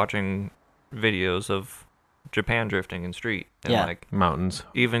grew up watching videos of Japan drifting in street. And Yeah. like Mountains.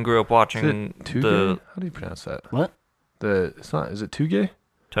 even grew up watching Tuge? How do you pronounce that? What? Is it Tuge?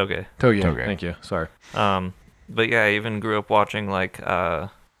 Toge. Toge. Thank you. Sorry. But yeah, I even grew up watching like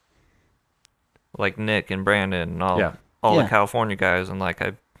Nick and Brandon and all Yeah. the California guys, and like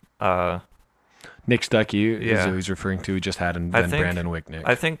Nick Stuckey is Yeah. who he's referring to. Just had and I then think- Brandon Wicknick.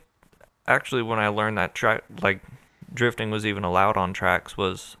 I think actually when I learned that track drifting was even allowed on tracks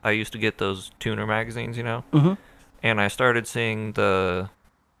was I used to get those tuner magazines, Mm-hmm. and I started seeing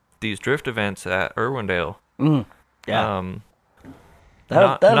these drift events at Irwindale. Mm. Yeah. That'll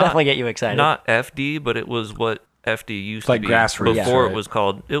not- definitely get you excited. Not FD, but it was what FD used Like to be grassroots, before right. it was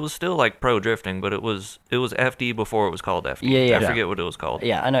called. It was still like pro drifting, but it was FD before it was called FD. Yeah. I forget what it was called.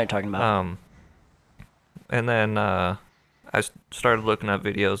 Yeah, I know what you're talking about. And then I started looking at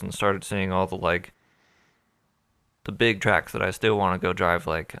videos and started seeing all the the big tracks that I still want to go drive.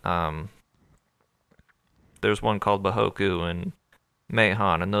 There's one called Bahoku and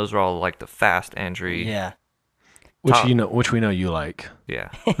Mayhan, and those are all like the fast entry. Yeah. Which we know you like. Yeah.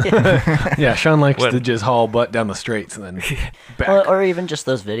 Yeah, Sean likes When- to just haul butt down the straights and then back. Or even just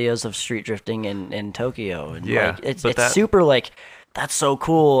those videos of street drifting in Tokyo. And Yeah, it's but that- super that's so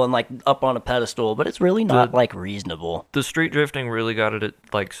cool and up on a pedestal, but it's really not reasonable. The street drifting really got it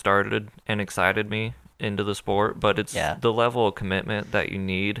started and excited me into the sport, but it's the level of commitment that you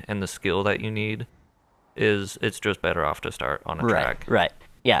need and the skill that you need it's just better off to start on a track. Right.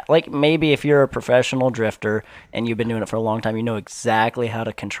 Yeah, maybe if you're a professional drifter and you've been doing it for a long time, you know exactly how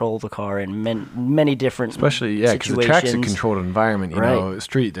to control the car in many different Especially, because situations. the track's a controlled environment. You Right. know,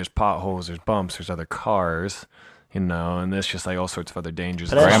 street, there's potholes, there's bumps, there's other cars, and there's just all sorts of other dangers.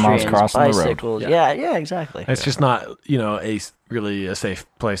 Pedestrians, Grandma's crossing the road. bicycles. Yeah, exactly. It's just not, really a safe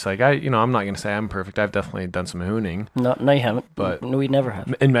place. I'm not going to say I'm perfect. I've definitely done some hooning No, you haven't. But- no, we never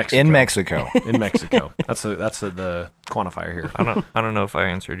have. in Mexico. In Mexico. In Mexico. That's the quantifier here. I don't know if I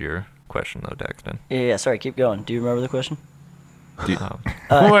answered your question though, Daxton. Yeah. Sorry, keep going. Do you remember the question? Wait,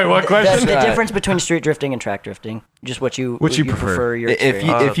 what question? The difference between street drifting and track drifting. Just what you prefer. your If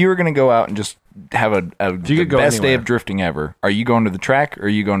experience. if you were going to go out and just have the could go best day anywhere. of drifting ever, are you going to the track or are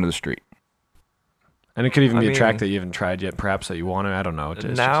you going to the street? And it could even be a track mean- that you haven't tried yet, perhaps that you want to. I don't know. It's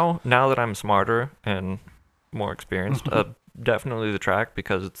just- Now that I'm smarter and more experienced, definitely the track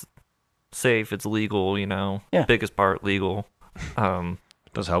because it's safe, it's legal, Yeah. biggest part legal.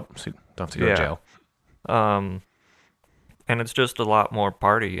 does help. So you don't have to go to Yeah. jail. And it's just a lot more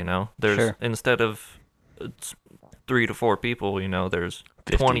party, There's Sure. instead of 3 to 4 people, there's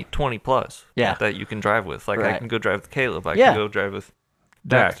 50. 20 plus Yeah. that you can drive with. I Right. can go drive with Caleb. I Yeah. can go drive with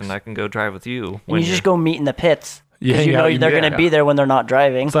Dax. Dax, and I can go drive with you. and you just go meet in the pits. Yeah, Because you know they're going to be there when they're not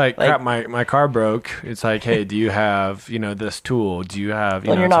driving. It's like, crap, my car broke. It's like, hey, do you have, this tool? Do you have,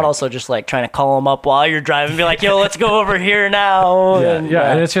 Well, you're not also just trying to call them up while you're driving, be like, yo, let's go over here now. Yeah, and,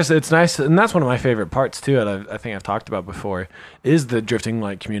 and it's nice, and that's one of my favorite parts too. And I think I've talked about before is the drifting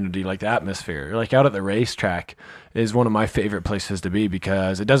community, the atmosphere, out at the racetrack is one of my favorite places to be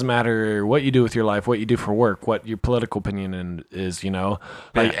because it doesn't matter what you do with your life, what you do for work, what your political opinion is,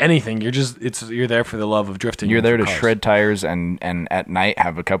 anything. You're there for the love of drifting. You're and there for to cars. shred tires and at night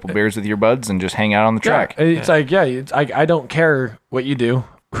have a couple beers with your buds and just hang out on the track. Yeah, it's I don't care what you do,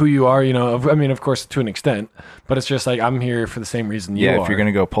 who you are, I mean, of course, to an extent, but it's just I'm here for the same reason you are. Yeah, if you're going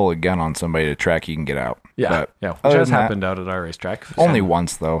to go pull a gun on somebody at a track, you can get out. Yeah, But which other has than that, happened out at our racetrack. Only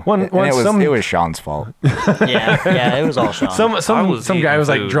once, though. One- And once it was Sean's fault. yeah, it was all Shane. Some was guy eating was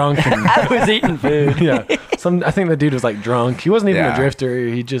food. drunk and I was eating food. yeah. I think the dude was like drunk. He wasn't even a drifter.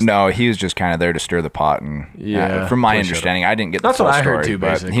 He just no, he was just kind of there to stir the pot. And from my understanding, I didn't get the full story. That's what I heard too.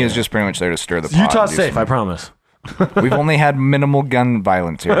 Basically, he was just pretty much there to stir the pot. Utah's safe, I promise. We've only had minimal gun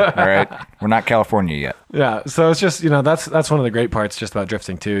violence here. All right, we're not California yet. Yeah, so it's just that's one of the great parts just about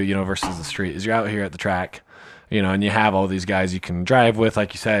drifting too. Versus the street is you're out here at the track. And you have all these guys you can drive with,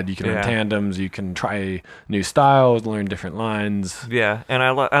 like you said. You can run tandems, you can try new styles, learn different lines. Yeah, and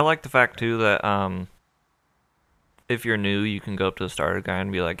I like the fact too that if you're new, you can go up to the starter guy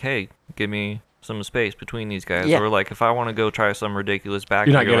and be like, "Hey, give me some space between these guys." Yeah. Or like if I want to go try some ridiculous back,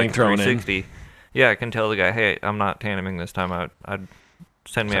 you're not getting like thrown 360. in. Yeah, I can tell the guy, "Hey, I'm not tandeming this time. I'd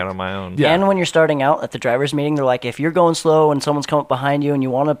send me out on my own." Yeah. And when you're starting out at the driver's meeting, they're like, if you're going slow and someone's coming up behind you and you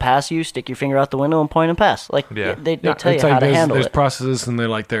want to pass you, stick your finger out the window and point and pass. Like, they tell you how to handle there's it. processes, and they're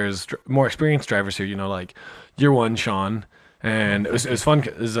like, there's more experienced drivers here. Like you're one, Sean. And it was fun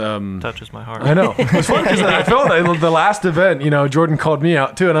because touches my heart. I know it was fun because I felt like the last event, Jordan called me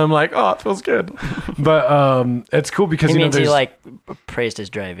out too, and I'm like, oh, it feels good. But it's cool because he means he like praised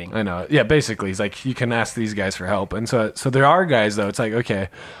his driving. I know, yeah. Basically, he's like, you can ask these guys for help, and so there are guys though. It's like, okay,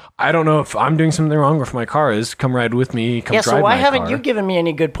 I don't know if I'm doing something wrong or if my car is. Come ride with me. Come drive my car. So why haven't you given me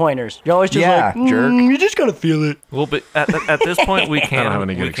any good pointers? You're always just like, jerk. You just gotta feel it. Well, but at this point, we I don't have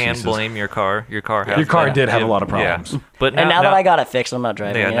any can good excuses. blame your car. Your car did have a lot of problems. Yeah. But And now that I got it fixed, I'm not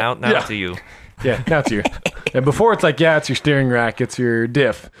driving it. now it's you. Yeah, now it's you. And before it's like, it's your steering rack, it's your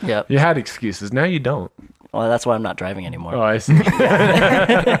diff. Yep. You had excuses. Now you don't. Well, that's why I'm not driving anymore. Oh, I see.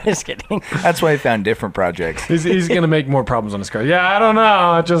 Just kidding. That's why he found different projects. He's going to make more problems on his car. Yeah, I don't know.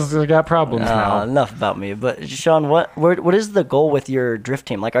 I just got problems now. Enough about me. But Sean, what is the goal with your drift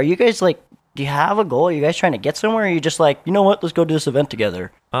team? Like, are you guys like, do you have a goal? Are you guys trying to get somewhere? Or are you just like, you know what? Let's go do this event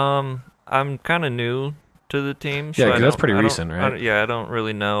together. I'm kind of new to the team. Yeah, so because that's pretty recent, right? I don't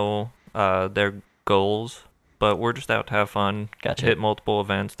really know their goals. But we're just out to have fun. Gotcha. Hit multiple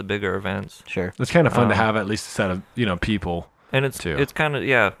events, the bigger events. Sure. It's kind of fun to have at least a set of people. And it's kind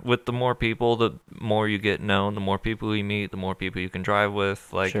of with the more people, the more you get known, the more people you meet, the more people you can drive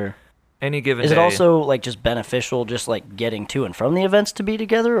with. Like sure. Any given Is day. it also like just beneficial, just like getting to and from the events to be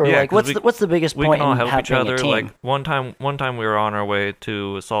together, or like what's the biggest we point can all in help having each other. a team? Like one time we were on our way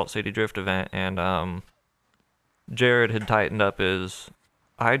to a Salt City Drift event, and Jared had tightened up his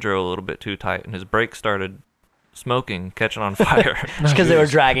hydro a little bit too tight, and his brakes started smoking, catching on fire. Just because they were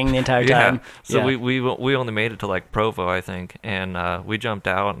dragging the entire time. So we only made it to like Provo, I think, and we jumped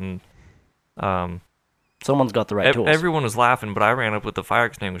out, and someone's got the right tools. Everyone was laughing, but I ran up with the fire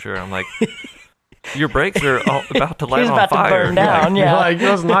extinguisher. I'm like, your brakes are about to light He's on about fire. to burn down. Yeah. Like,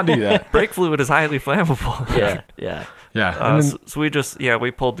 let's not do that. Brake fluid is highly flammable. Yeah. Yeah. So we just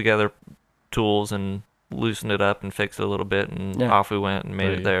we pulled together tools and loosened it up and fixed it a little bit, and off we went and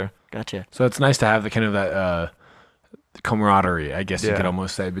made it there. Gotcha. So it's nice to have the kind of that camaraderie, I guess you could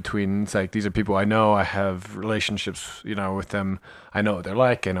almost say, between, it's like, these are people I know, I have relationships, with them. I know what they're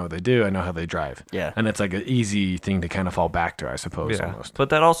like, I know what they do, I know how they drive. Yeah. And it's like an easy thing to kind of fall back to, I suppose, almost. But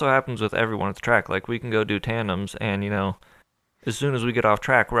that also happens with everyone at the track. Like, we can go do tandems, and, as soon as we get off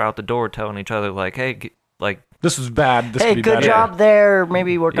track, we're out the door telling each other, like, hey, this was bad. This hey, could be good better. job there.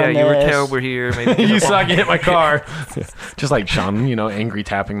 Maybe work on this. Yeah, you were terrible here. Maybe you suck. You hit my car. Just like Sean, angry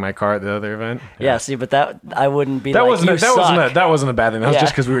tapping my car at the other event. Yeah. See, but that I wouldn't be. That like, wasn't. That wasn't a bad thing. That was Yeah.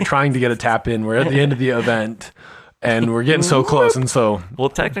 just because we were trying to get a tap in. We're at the end of the event, and we're getting so close. And so, well,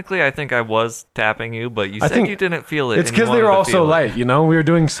 technically, I think I was tapping you, but you said think you didn't feel it. it's because they were all so light. We were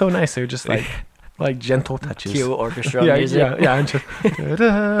doing so nice. They were just like gentle touches. Cue orchestra Yeah, music. yeah, and just,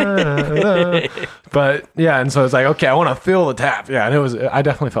 but yeah, and so it's like, okay, I want to feel the tap. Yeah, and I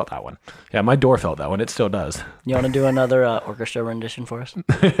definitely felt that one. Yeah, my door felt that one. It still does. You want to do another orchestra rendition for us?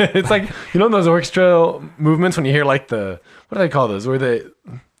 It's like, those orchestra movements when you hear like what do they call those? Where the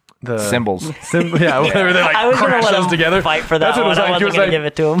Cymbals. Whatever, they I was gonna crash let those him together. fight for that That's what it was one. I like. He wasn't was gonna give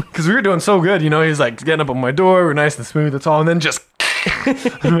it to him. because we were doing so good. He's like getting up on my door. We're nice and smooth. That's all, and then just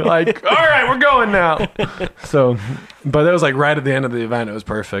like, all right, we're going now. So, but that was like right at the end of the event. It was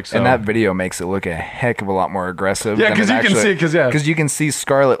perfect. So. And that video makes it look a heck of a lot more aggressive. Yeah, because you can see, because you can see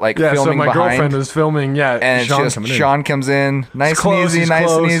Scarlett filming so my behind. girlfriend was filming. Yeah, And Sean it's just coming in. Sean comes in, nice close, and easy, he's nice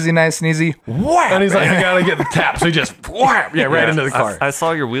close. and easy, nice and easy. Whap! And he's like, I gotta get the tap. So he just whap, right into the car. I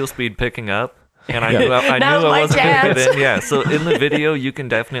saw your wheel speed picking up. And I knew I Now's my wasn't going to chance. get in. Yeah, so in the video, you can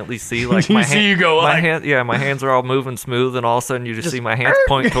definitely see like You my see you go my like- hand, my hands are all moving smooth, and all of a sudden you just see my hands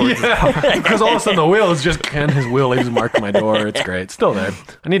point towards the car. Because all of a sudden the wheel is just, and his wheel leaves a mark on my door. It's great. It's still there.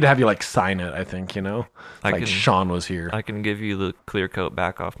 I need to have you sign it, I think, like Sean was here. I can give you the clear coat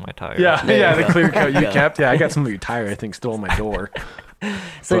back off my tire. Yeah, the clear coat you kept. Yeah, I got some of your tire, I think, still on my door.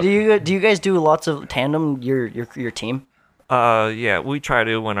 So do you guys do lots of tandem? Your team? Yeah, we try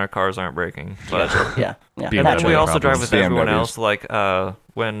to when our cars aren't breaking. But Yeah. and Naturally. we also drive problems. with everyone BMWs. else. Like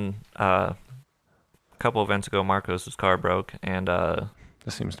when a couple events ago, Marcos's car broke, and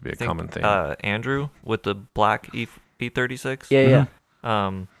This seems to be a I think, common thing. Andrew with the black E36. Yeah.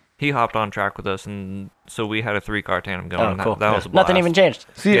 He hopped on track with us, and so we had a 3-car tandem going. Oh, cool. That was a blast. Nothing even changed.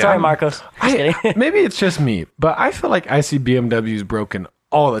 See, Sorry, I'm- Marcos. Just kidding. Maybe it's just me, but I feel like I see BMWs broken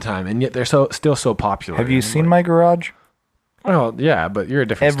all the time, and yet they're still so popular. Have you And seen my garage? Oh yeah, but you're a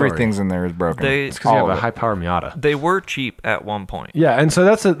different Everything's story. in there is broken. It's because you All have a of it. high power Miata. They were cheap at one point. Yeah, and so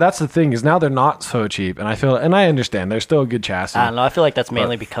that's the thing is now they're not so cheap, and I understand they're still a good chassis. I don't know. I feel like that's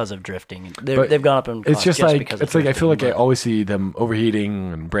mainly because of drifting. But They've gone up in cost It's just like because of it's like I drifting, feel like I but- always see them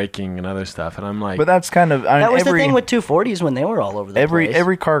overheating and braking and other stuff, and I'm like, But that's kind of That was the thing with 240s when they were all over the place.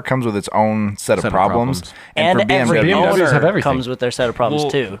 every car comes with its own set of problems. and for every BMW, BMWs owner have everything. comes with their set of problems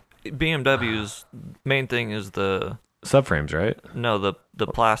Well, too. BMW's main thing is the subframes, right?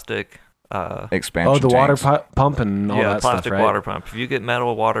 plastic. expansion. Oh, the water tanks. pump and all Yeah, that stuff, plastic right? water pump. If you get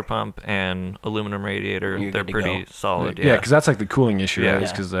metal water pump and aluminum radiator, You're they're good to pretty go. solid. Yeah, because that's like the cooling issue, Yeah. right?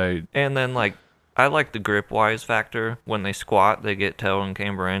 Because And then I like the grip wise factor. When they squat, they get tail and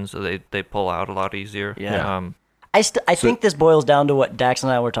camber in, so they pull out a lot easier. Yeah. I think this boils down to what Dax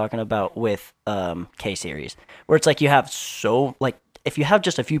and I were talking about with K series, where it's like you have if you have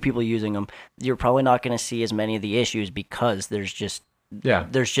just a few people using them, you're probably not going to see as many of the issues because there's just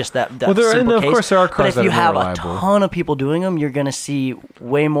that Well, there- simple and of case. course there are But cars if that you are more have a reliable. ton of people doing them, you're going to see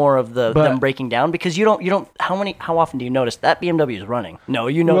way more of them breaking down because you don't how often do you notice that BMW is running? No,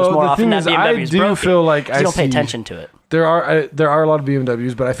 you notice Well, more the often thing that is, BMW I is do broken. feel like 'cause I you don't pay see- attention to it. There are a lot of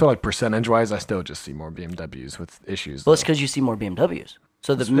BMWs, but I feel like percentage wise, I still just see more BMWs with issues. Well, it's though. because you see more BMWs,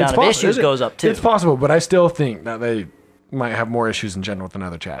 so the It's amount of possi- issues it- goes up too. It's possible, but I still think that they might have more issues in general than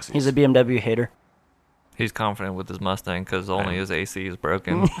other chassis. He's a BMW hater. He's confident with his Mustang because only his AC is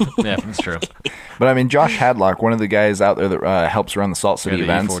broken. Yeah, that's true. But I mean, Josh Hadlock, one of the guys out there that helps run the Salt City Yeah,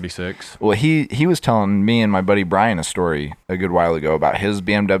 the events. E46. Well, he was telling me and my buddy Brian a story a good while ago about his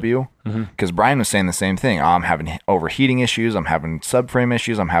BMW because Brian was saying the same thing. Oh, I'm having overheating issues. I'm having subframe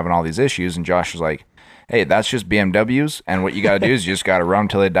issues. I'm having all these issues. And Josh was like, hey, that's just BMWs. And what you got to do is you just got to run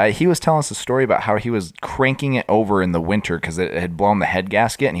till they die. He was telling us a story about how he was cranking it over in the winter because it had blown the head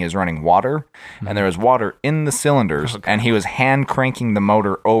gasket and he was running water and there was water in the cylinders and he was hand cranking the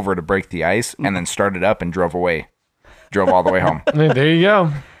motor over to break the ice and then started up and drove away. Drove all the way home. There you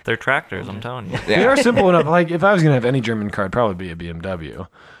go. They're tractors, I'm telling you. They are simple enough. Like if I was gonna have any German car, it'd probably be a BMW.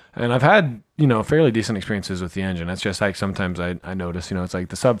 And I've had fairly decent experiences with the engine. It's just like sometimes I notice it's like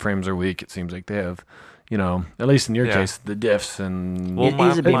the subframes are weak. It seems like they have at least in your Yeah. case the diffs and Well,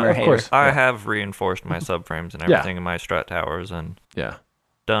 He's a Beamer of hater. course. I have reinforced my subframes and everything in my strut towers and Yeah.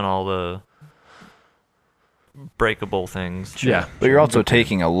 done all the breakable things. Yeah. But you're also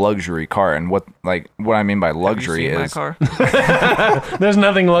taking a luxury car, and what I mean by Have you luxury seen my is car? There's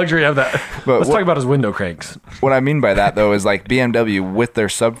nothing luxury of that. But Let's what- talk about his window cranks. what I mean by that though is like BMW with their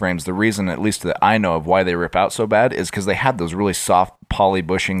subframes. The reason, at least that I know of, why they rip out so bad is because they had those really soft poly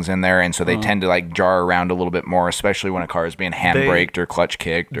bushings in there, and so they tend to like jar around a little bit more, especially when a car is being hand They- braked or clutch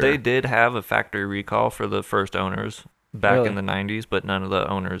kicked. Or, They did have a factory recall for the first owners back Really? in the 90s, but none of the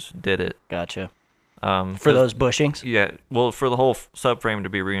owners did it. Gotcha. For 'Cause- those bushings. Yeah, well, for the whole subframe to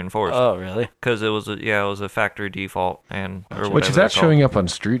be reinforced. Oh, really? Because it was a factory default and or Which whatever is they're that called. showing up on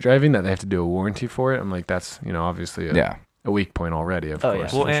street driving that they have to do a warranty for it? I'm like, that's obviously a weak point already. Of Oh,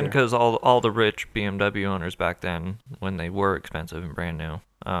 course. yeah. Well, for and sure. because all the rich BMW owners back then, when they were expensive and brand new,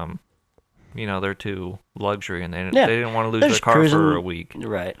 they're too luxury and they didn't want to lose They're their just car cruising. for a week.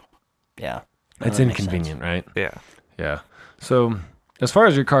 Right. Yeah. It's That makes inconvenient, right? Yeah. Yeah. So, as far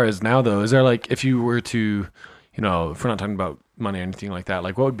as your car is now, though, is there like, if you were to, if we're not talking about money or anything like that,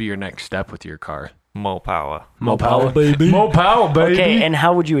 like what would be your next step with your car? Mo power. Mo power, baby. Mo power, baby. Okay, and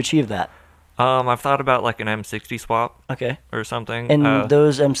how would you achieve that? I've thought about like an M60 swap Okay. or something. And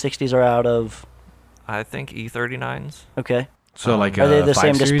those M60s are out of. I think E39s. Okay. So, like, Are they the 5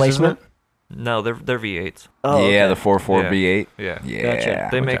 same Series, displacement? isn't it? No, they're V8s. Oh, yeah, okay. the 4.4 Yeah. V8. Yeah. Yeah, Gotcha.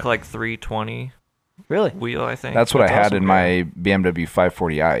 They make Okay. like 320 Really? wheel, I think. that's what I had awesome, in my BMW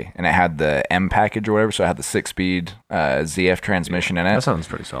 540i, and it had the M package or whatever, so I had the 6-speed ZF transmission in it. That sounds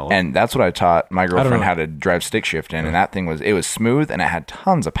pretty solid. And that's what I taught my girlfriend know. how to drive stick shift in, and that thing was smooth and it had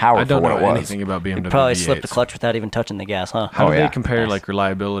tons of power I don't for know what it was. anything about BMW. Probably V8s. slipped the clutch without even touching the gas, huh? How Oh, do yeah. they compare, Nice. like,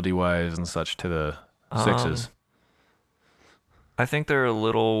 reliability wise and such to the 6s? I think they're a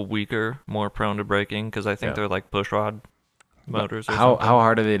little weaker, more prone to braking because I think Yeah. they're like push rod motors. Or How something.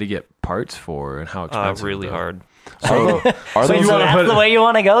 hard are they to get parts for, and how expensive? Really though? hard. So, Are So those that's the way you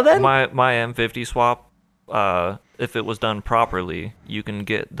want to go then? My M50 swap, if it was done properly, you can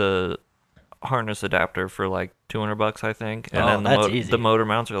get the harness adapter for like $200, I think, and then that's easy. the motor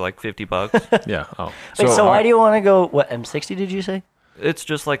mounts are like $50. yeah. Oh, Wait, so why do you want to go, what, M60 did you say? It's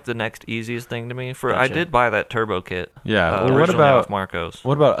just like the next easiest thing to me. I Gotcha. did buy that turbo kit. yeah. Well, what originally about off Marcos?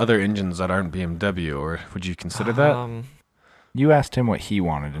 what about other engines that aren't BMW, or would you consider that? You asked him what he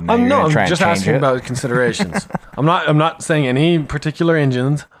wanted, and now I'm you're gonna try I'm just and change asking it. about considerations. I'm not saying any particular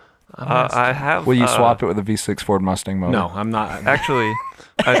engines. I have. Will you swap it with a V6 Ford Mustang motor? No, I'm not. Actually,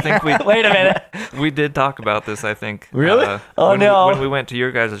 I think we Wait a minute. we did talk about this. I think. Really? Oh, when no. when we went to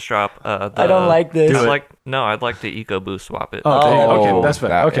your guys' shop, I don't like this. Do it. I'd like the EcoBoost swap it. Okay, that's fair.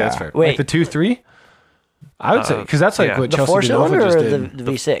 that- That's yeah. fair. Wait. Like the 2.3? I would say because that's like yeah. what The Chelsea four-cylinder Denofa just or did. the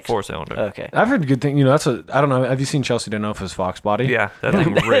V6? 4-cylinder. Okay. I've heard good thing. That's a. I don't know. Have you seen Chelsea Denofa's Fox body? Yeah, that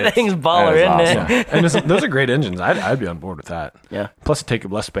thing That rips. thing's baller, That is isn't awesome. it? Yeah. And those are great engines. I'd be on board with that. Yeah. Plus, it take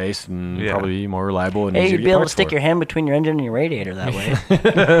up less space and Yeah. probably be more reliable. And Hey, easier you'd to be get able to parts stick for. your hand between your engine and your radiator that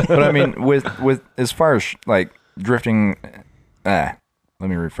way. But I mean, with as far as like drifting, let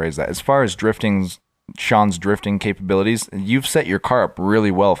me rephrase that. As far as Sean's drifting capabilities, you've set your car up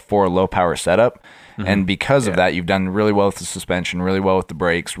really well for a low power setup, and because of that, you've done really well with the suspension, really well with the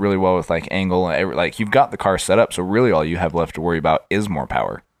brakes, really well with like angle. Like you've got the car set up, so really all you have left to worry about is more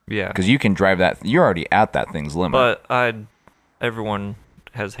power. Yeah. Because you can drive that. You're already at that thing's limit. But everyone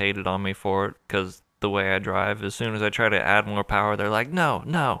has hated on me for it because the way I drive. As soon as I try to add more power, they're like,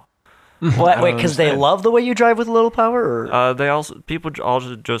 no. What? Wait, because they understand. love the way you drive with little power? Or? They also people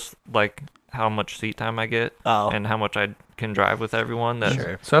also just like how much seat time I get and how much I can drive with everyone. That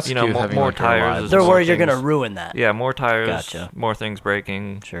Sure. So that's you know cute having more like a tires. reliable- is They're more worried you're going to things- ruin that. Yeah, more tires, Gotcha. more things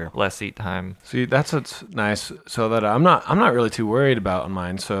breaking, Sure. less seat time. See, that's what's nice. So that I'm not really too worried about on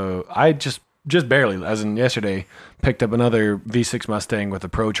mine. So I just barely, as in yesterday, picked up another V6 Mustang with a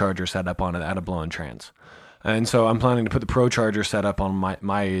Pro Charger set up on it at a blown trans. And so I'm planning to put the Pro Charger set up on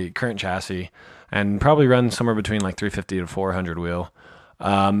my current chassis and probably run somewhere between like 350 to 400 wheel.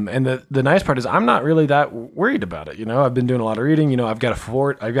 And the nice part is I'm not really that worried about it. You know, I've been doing a lot of reading. You know, I've got a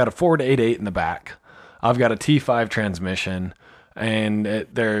Ford 8.8 in the back. I've got a T5 transmission, and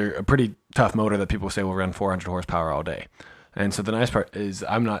they're a pretty tough motor that people say will run 400 horsepower all day. And so the nice part is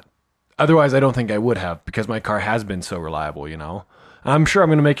I'm not. Otherwise, I don't think I would have because my car has been so reliable. You know, I'm sure I'm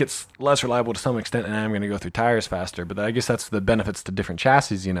going to make it less reliable to some extent, and I'm going to go through tires faster. But I guess that's the benefits to different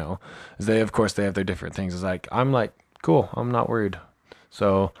chassis. You know, is they have their different things. It's like I'm like cool. I'm not worried.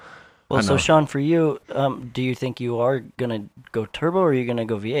 So, Well, so Sean, for you, do you think you are going to go turbo or are you going to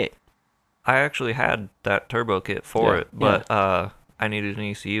go V8? I actually had that turbo kit for it, but I needed an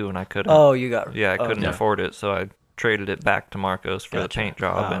ECU and I couldn't. Oh, you got Yeah, I couldn't afford it, so I traded it back to Marcos for the paint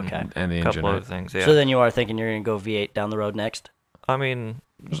job Oh, okay. and the a engine. couple Right? other things. Yeah. So then you are thinking you're going to go V8 down the road next? I mean,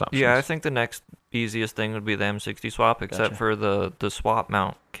 There's yeah, I options. think the next easiest thing would be the M60 swap, except Gotcha. for the swap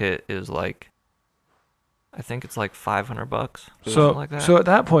mount kit is like, I think it's like $500. So, something like that. so at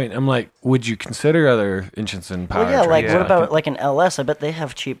that point, I'm like, would you consider other engines and power? Well, yeah, like Yeah. what about like an LS? I bet they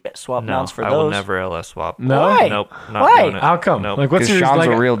have cheap swap no, mounts for I those. will never LS swap. No? Why? Nope. Not Why? doing it. How come? Nope. Like, what's Because your Sean's like?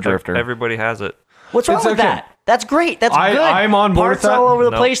 a real drifter. Everybody has it. What's wrong It's with okay. that? That's great. That's good. I'm on board with Parts all that. over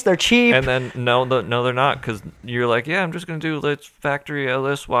the No. place. They're cheap. And then no, they're not, because you're like, yeah, I'm just gonna do let's factory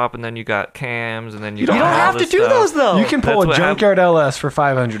LS swap, and then you got cams, and then you don't you don't got all have to this do stuff. those though. You can pull That's a what junkyard LS for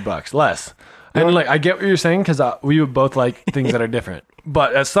 $500 less. And like, I get what you're saying because we would both like things that are different.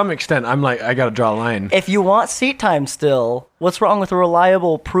 But at some extent, I'm like, I got to draw a line. If you want seat time still, what's wrong with a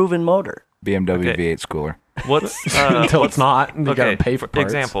reliable, proven motor? BMW Okay. V8 schooler. What's Until it's not, and you got to pay for parts.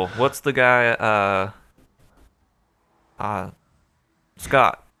 Example, what's the guy?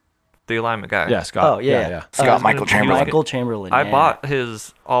 Scott, the alignment guy. Yeah, Scott. Oh yeah, yeah. Scott Michael he was Chamberlain. Michael Chamberlain. I yeah. bought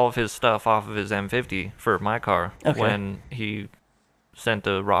all of his stuff off of his M50 for my car Okay. when he sent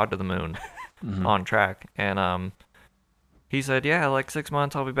a rod to the moon on track, and he said, "Yeah, like 6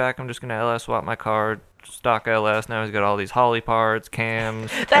 months, I'll be back. I'm just gonna LS swap my car, stock LS. Now he's got all these Holly parts,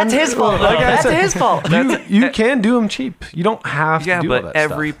 cams. That's his fault. though. Like I That's said, his fault. You can do them cheap. You don't have Yeah, to do all but that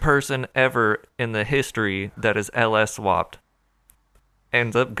every stuff. person ever in the history that is LS swapped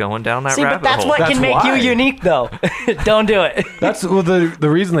ends up going down that See, rabbit but that's hole. what That's can make why. you unique, though. Don't do it. That's well, the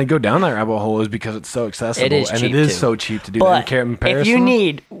reason they go down that rabbit hole is because it's so accessible. It is and cheap, it is too. so cheap to do that in But comparison. if you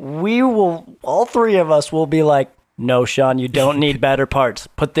need, we will. All three of us will be like, "No, Sean, you don't need better parts.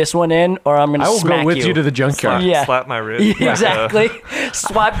 Put this one in, or I'm gonna I will smack go with you to the junkyard. Yeah. Slap my wrist. Exactly.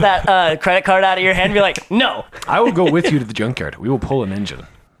 Swipe that credit card out of your hand and be like, "No." I will go with you to the junkyard. We will pull an engine.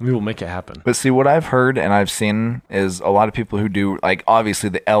 We will make it happen. But see, what I've heard and I've seen is a lot of people who do, like, obviously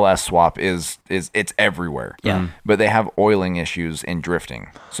the LS swap is it's everywhere. Yeah. But they have oiling issues in drifting.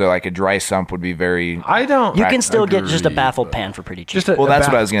 So like a dry sump would be very. I don't. You can still get just a agree, baffled but- pan for pretty cheap. Just a, Well, a that's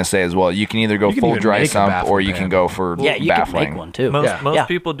ba- what I was going to say as well. You can either go You can full even dry make a sump baffle or you pan. can go for yeah, you baffling. can make one too. Most Yeah.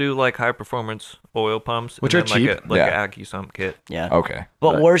 people do like high performance oil pumps, Which and are then cheap. like Yeah. a Accu sump kit. Yeah. Okay.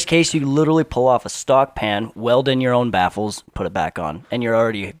 But worst case, you literally pull off a stock pan, weld in your own baffles, put it back on, and you're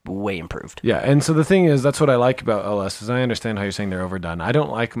already way improved. Yeah, and so the thing is, that's what I like about LS is I understand how you're saying they're overdone. I don't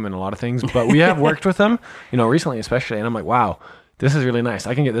like them in a lot of things, but we have worked with them, recently especially, and I'm like, wow, this is really nice.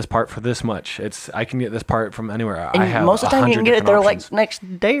 I can get this part for this much. I can get this part from anywhere. And I have most of the time, you 100 can get it there different like options.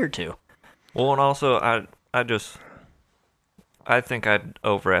 next day or two. Well, and also I think I'd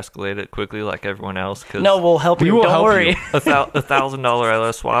over-escalate it quickly like everyone else. Cause No, we'll help We you. will Don't help worry. you. a $1,000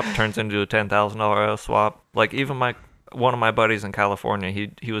 LS swap turns into a $10,000 LS swap. Like even one of my buddies in California,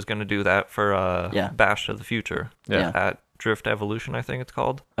 he was going to do that for Bash of the Future. Yeah. At Drift Evolution, I think it's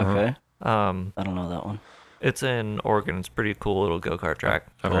called. Okay. I don't know that one. It's in Oregon. It's a pretty cool little go-kart track.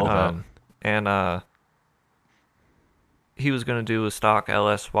 I've heard of that. And he was going to do a stock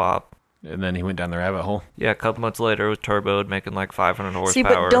LS swap. And then he went down the rabbit hole. Yeah, a couple months later, it was turboed, making like 500 horsepower. See,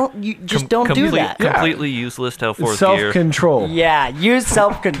 but don't do that. Completely useless tail force Self gear. control. Yeah, use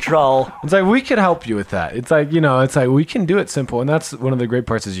self-control. It's like we could help you with that. It's like we can do it simple, and that's one of the great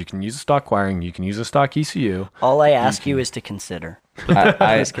parts is you can use a stock wiring, you can use a stock ECU. All I ask you is to consider.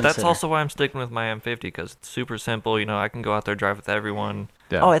 That's consider. also why I'm sticking with my M50 because it's super simple. I can go out there drive with everyone.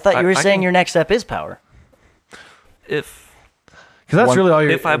 Yeah. Oh, I thought you were I saying can- your next step is power. Because that's really all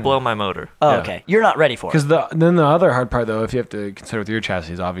you're. If I blow my motor. Oh, Yeah. okay. You're not ready for it. Because then the other hard part though, if you have to consider with your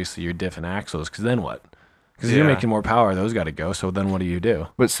chassis, is obviously your diff and axles. Because then what? Because if you're Yeah. making more power, those got to go. So then what do you do?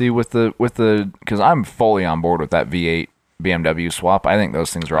 But see, with the because I'm fully on board with that V8 BMW swap. I think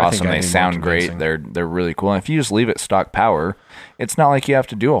those things are I think awesome. I They need more sound great. convincing. They're really cool. And if you just leave it stock power, it's not like you have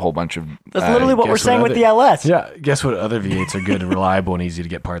to do a whole bunch of. That's literally what we're guess what saying with other- the LS. Yeah. Guess what? Other V8s are good and reliable and easy to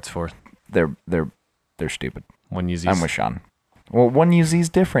get parts for. They're stupid. One use I'm with Sean. Well, one UZ is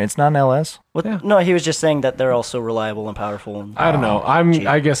different. It's not an LS. No, he was just saying that they're also reliable and powerful. And I don't know.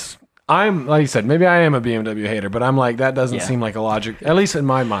 I guess I'm like you said. Maybe I am a BMW hater, but I'm like that doesn't Yeah. seem like a logic, at least in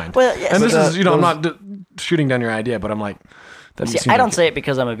my mind. Well, yes. and this But, is I'm not shooting down your idea, but I'm like. See, I don't say it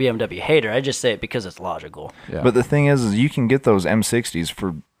because I'm a BMW hater. I just say it because it's logical. Yeah. But the thing is you can get those M60s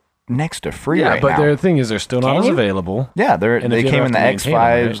for next to free Yeah, right but now. the thing is, they're still not Can as you? available. Yeah, And they if you came have in the to maintain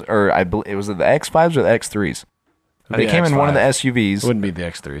them, X5s, right? or was it the X5s or the X3s? They The came in one of the X5. It SUVs. wouldn't be the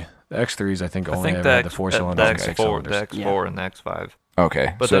X3. The X3s, I think, I only think have the the 4-cylinder and 6 X4, cylinders. the X4, and the X5.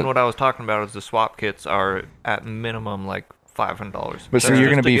 Okay, But so, then what I was talking about is the swap kits are at minimum like $500. but so That's you're going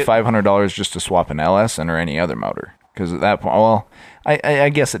just to be get- $500 just to swap an LS and or any other motor? Because at that point, well, I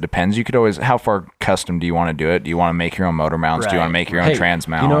guess it depends. You could always, how far custom do you want to do it? Do you want to make your own motor mounts? Do you Right. want to make your own Hey, trans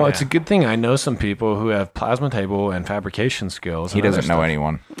mount? it's a good thing I know some people who have plasma table and fabrication skills. He and other doesn't know stuff,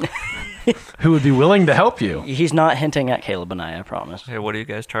 anyone. who would be willing to help you. He's not hinting at Caleb and I promise. Hey, what do you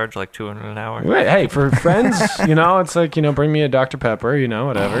guys charge? Like $200 an hour? Wait, hey, for friends, it's like bring me a Dr Pepper,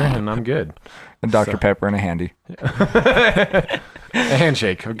 whatever, and I'm good. A Dr. Pepper and a handy. A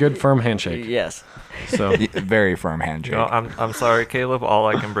handshake, a good firm handshake. Yes. So Very firm handshake. No, I'm sorry, Caleb. All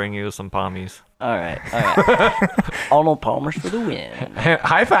I can bring you is some pommies. All right. Arnold Palmer's for the win.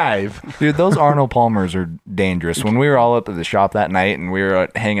 high five. Dude, those Arnold Palmers are dangerous. When we were all up at the shop that night and we were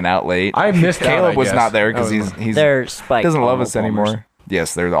hanging out late, I missed out, Caleb I was guess. not there because That was he's They're spiked. doesn't love Arnold us Palmers. anymore.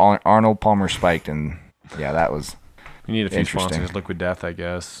 Yes, they're the Arnold Palmer spiked, and yeah, that was You need a few Interesting. sponsors. Liquid Death, I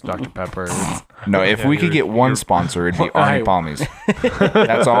guess. Dr Pepper. no. If Yeah, we could you're- get one you're- sponsor, it'd be Right. Arnie Palmies.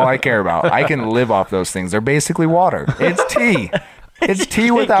 That's all I care about. I can live off those things. They're basically water. It's tea. It's tea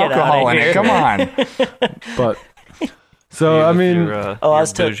with Get outta alcohol in here. it. Come on. But so I With mean, your, Oh, I your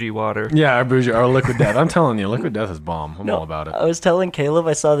was to- bougie water. yeah, our bougie, our Liquid Death. I'm telling you, Liquid Death is bomb. I'm all about it. I was telling Caleb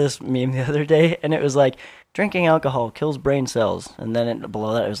I saw this meme the other day, and it was like, drinking alcohol kills brain cells. And then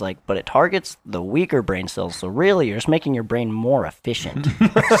below that, it was like, but it targets the weaker brain cells. So really, you're just making your brain more efficient.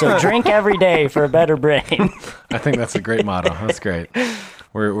 So drink every day for a better brain. I think that's a great motto. That's great.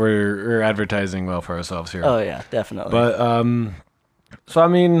 We're advertising well for ourselves here. Oh, yeah, definitely. But so I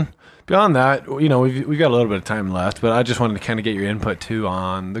mean, beyond that, we've got a little bit of time left, but I just wanted to kind of get your input too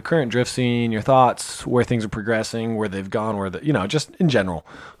on the current drift scene, your thoughts, where things are progressing, where they've gone, just in general,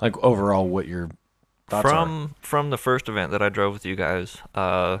 like overall, what your thoughts are. From the first event that I drove with you guys,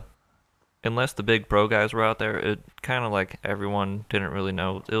 unless the big pro guys were out there, it kind of like everyone didn't really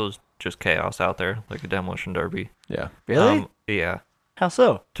know. It was just chaos out there, like a demolition derby. Yeah. Really? Yeah. How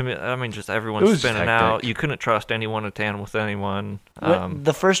so? To me, I mean, just It everyone's was spinning hectic. out. You couldn't trust anyone to tandem with anyone.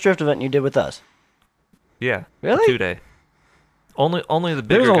 The first drift event you did with us. Yeah. Really? 2-day. Only the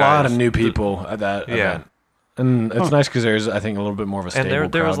bigger There's a lot guys. of new people at that Yeah. event. And it's nice because there's, I think, a little bit more of a stable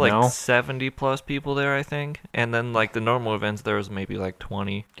And there was crowd like now. 70 plus people there, I think. And then like the normal events, there was maybe like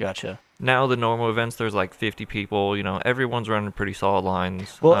 20. Gotcha. Now the normal events, there's like 50 people. Everyone's running pretty solid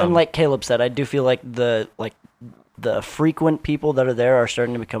lines. Well, and like Caleb said, I do feel like the frequent people that are there are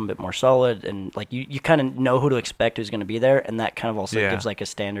starting to become a bit more solid, and like you kind of know who to expect who's going to be there, and that kind of also Yeah. gives like a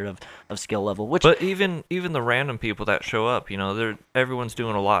standard of skill level. Which But even the random people that show up, everyone's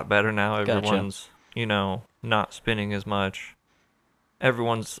doing a lot better now. Gotcha. Everyone's not spinning as much.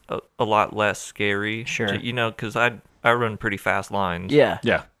 Everyone's a lot less scary. Sure. Because I run pretty fast lines. yeah,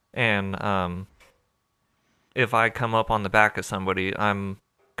 Yeah. And if I come up on the back of somebody, I'm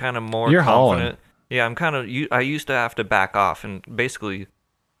kind of more You're hauling. confident. Yeah, I'm kind of. I used to have to back off and basically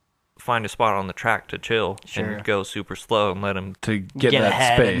find a spot on the track to chill Sure. and go super slow and let him To get Get that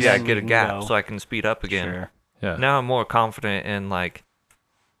ahead space. and yeah then, get a gap no. so I can speed up again. Sure. Yeah. Now I'm more confident in like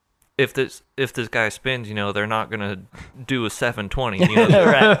if this guy spins, they're not gonna do a 720.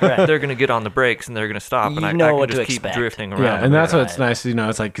 Right. They're gonna get on the brakes and they're gonna stop, and You I know can what to just keep expect. drifting around. Yeah, and that's what's Right. nice,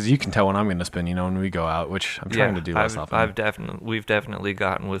 it's like, because you can tell when I'm going to spin, when we go out, which I'm trying to do less often. We've definitely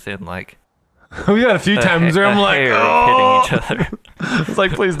gotten within like We had a few times where I'm a like, hair oh! of hitting each other. It's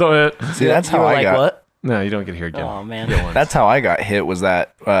like, please don't hit. See, that's You how were I like, got. what? No, you don't get here again. Oh man. That's how I got hit. Was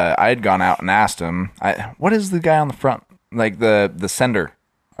that I had gone out and asked him, what is the guy on the front, like the sender,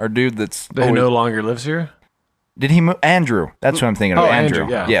 our dude that's Who always- no longer lives here? Did he move? Andrew. That's who I'm thinking of. Oh, Andrew.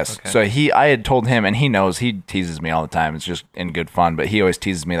 Andrew, yeah. Yes. Okay. So I had told him, and he knows, he teases me all the time. It's just in good fun, but he always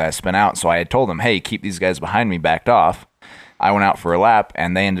teases me that I spin out. So I had told him, hey, keep these guys behind me backed off. I went out for a lap,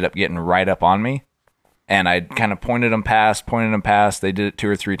 and they ended up getting right up on me. And I kind of pointed them past. They did it 2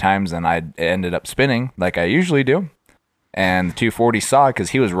 or 3 times, and I ended up spinning like I usually do. And the 240 saw it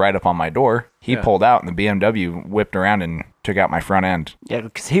because he was right up on my door. He Yeah. pulled out, and the BMW whipped around and took out my front end. Yeah,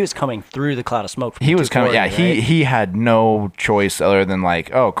 because he was coming through the cloud of smoke. From He the was coming. 240, Yeah, right? he had no choice other than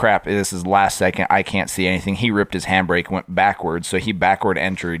like, oh crap, this is last second. I can't see anything. He ripped his handbrake, went backwards, so he backward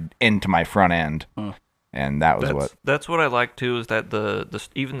entered into my front end, and that was That's what I like too. Is that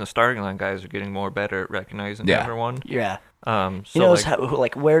even the starting line guys are getting more better at recognizing Yeah. everyone. Yeah. So He knows like, how,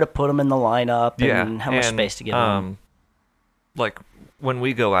 like where to put them in the lineup and how much and, space to give them. Like when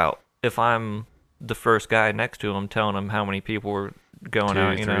we go out, if I'm the first guy next to him, telling him how many people were going 2,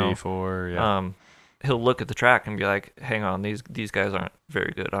 out, 3, 4, yeah. He'll look at the track and be like, "Hang on, these guys aren't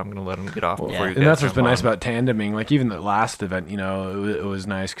very good. I'm gonna let them get off before you." And guys that's what's come been nice on." about tandeming. Like even the last event, it was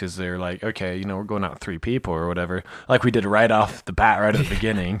nice because they're like, okay, we're going out with 3 people or whatever. Like we did right off the bat, right at the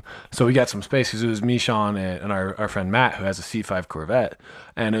beginning. So we got some space because it was me, Sean, and our friend Matt, who has a C5 Corvette.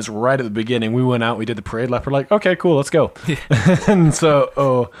 And it was right at the beginning. We went out, we did the parade lap. We're like, okay, cool, let's go. And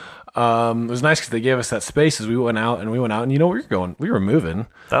so, it was nice because they gave us that space as we went out, and we were moving.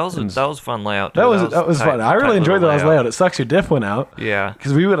 That was a fun layout. That too. was tight- fun. I really tight enjoyed the little last layout. It sucks your diff went out. Yeah,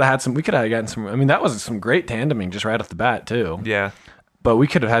 Because we could have gotten some. I mean, that was some great tandeming just right off the bat too. yeah. But we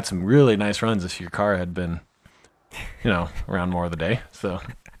could have had some really nice runs if your car had been, around more of the day. So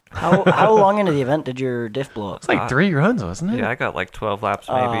How long into the event did your diff blow up? it's like 3 runs, wasn't it? Yeah, I got like 12 laps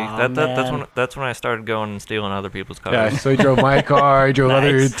maybe. Aw, man. That's when I started going and stealing other people's cars. Yeah. So he drove my car. He drove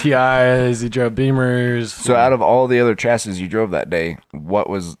other Nice. TIs. He drove Beamers. So out of all the other chassis you drove that day, what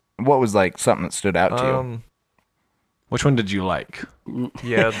was like something that stood out to you? Which one did you like?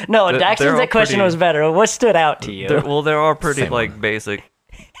 Yeah. No, they're Daxton's all that question pretty- was better. What stood out to you? They're all pretty Same like one. basic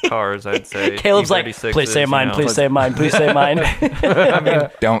cars, I'd say. Caleb's like, E36s, please say mine, you know. please say mine, please say mine.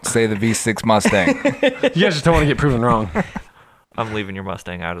 Don't say the V6 Mustang. You guys just don't want to get proven wrong. I'm leaving your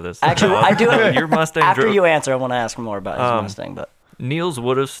Mustang out of this. Actually, I do. Your Mustang. After drove- you answer, I want to ask more about his Mustang. But Neil's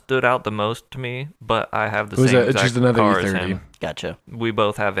would have stood out the most to me, but I have the It was same it's exact just another car as E30. him. gotcha. We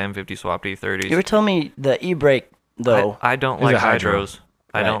both have M50 swapped E30s. You were telling me the e-brake though I don't Is like a hydro. hydros.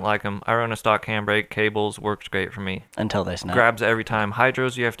 I don't like them. I run a stock handbrake. Cables works great for me. until they snap. Grabs every time.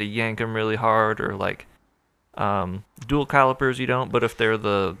 Hydros, you have to yank them really hard, or like dual calipers, you don't. But if they're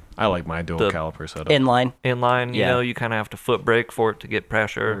the I like my dual The- caliper setup. Inline. inline, Yeah. you kind of have to foot brake for it to get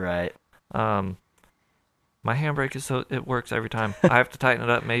pressure. Right. My handbrake it works every time. I have to tighten it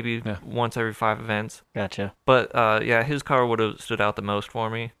up maybe Yeah. once every 5 events. Gotcha. But yeah, his car would have stood out the most for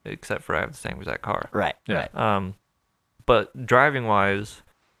me, except for I have the same exact car. Right. Yeah. Right. But driving wise,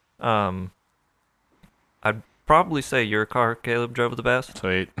 I'd probably say your car, Caleb, drove the best.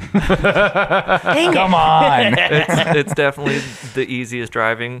 Sweet. Come on. It's definitely the easiest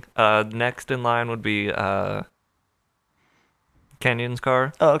driving. Next in line would be Kenyon's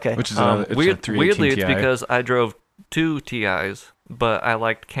car. Oh, okay. Which is another, it's a 318 weirdly, it's Ti. because I drove 2 TIs, but I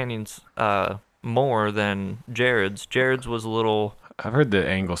liked Kenyon's more than Jared's. Jared's was a little I've heard the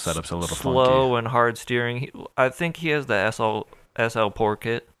angle setup's a little slow funky. and hard steering. I think he has the SL Poor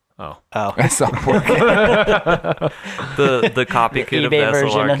kit. Oh. That's not working. The copy kit of the eBay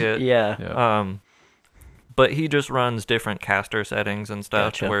SLR version. kit. Yeah. But he just runs different caster settings and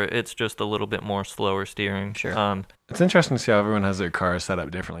stuff Gotcha. where it's just a little bit more slower steering. Sure. It's interesting to see how everyone has their cars set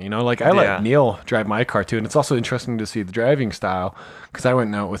up differently. Like I Yeah. let Neil drive my car too, and it's also interesting to see the driving style because I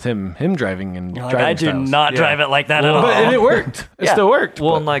went out with him driving and You're like, driving I do styles. not drive it like that at all. And it worked. It Yeah. still worked.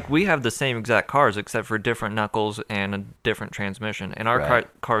 Well, but- and like we have the same exact cars except for different knuckles and a different transmission, and our Right.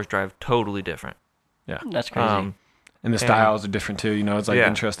 cars drive totally different. That's crazy. and the styles are different too. It's like Yeah.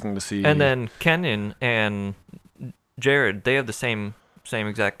 interesting to see. And then Kenyon and Jared, they have the same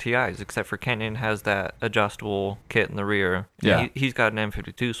exact TIs, except for Kenyon has that adjustable kit in the rear. Yeah. He's got an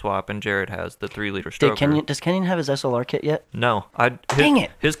M52 swap, and Jared has the 3-liter stroker. Does Kenyon have his SLR kit yet? No, Dang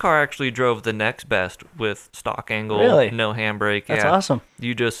it. His car actually drove the next best with stock angle, Really? no handbrake. That's yeah. awesome.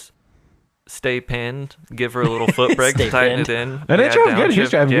 You just stay pinned, give her a little foot brake to Stay tighten pinned. it in. and it Yeah, drove good. He's downshift.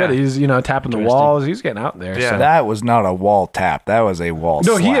 driving Yeah. good. He's tapping the Interesting. walls. He's getting out there. Yeah. So. That was not a wall tap. That was a wall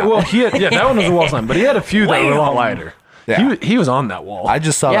No, slap. that one was a wall slam, but he had a few that were a lot lighter. Yeah. He was on that wall. I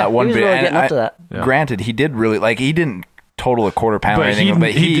just saw Yeah, that one he was bit. really and getting up to that. Yeah. Granted, he did really he didn't total a quarter pound or But anything, but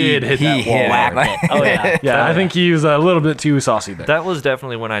he did hit that wall. hit Whacked it. Oh, yeah. yeah, I think he was a little bit too saucy there. That was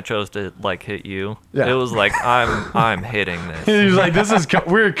definitely when I chose to hit you. Yeah. It was like I'm hitting this. He was like,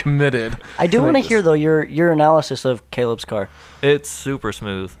 we're committed. I do want to hear, though, your analysis of Caleb's car. It's super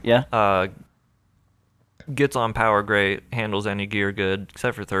smooth. Yeah? Gets on power great, handles any gear good,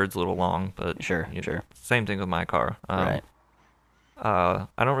 except for third's a little long, but Sure. same thing with my car. Right. I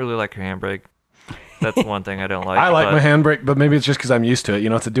don't really like your handbrake. That's one thing I don't like. I like but my handbrake, but maybe it's just because I'm used to it.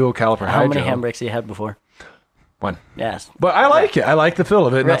 It's a dual caliper How hydro. many handbrakes have you had before? One. Yes. But I like it. I like the feel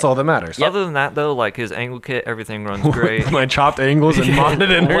of it, and that's Right. all that matters. Other than that, though, like his angle kit, everything runs great. My chopped angles and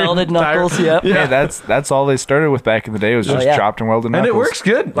modded in Welded knuckles, yep. Yeah. Hey, that's all they started with back in the day was just yeah. chopped and welded knuckles. And it works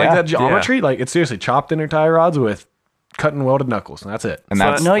good. Like Yeah. that geometry, like it's seriously chopped inner tie rods with cut and welded knuckles, and that's it. And So-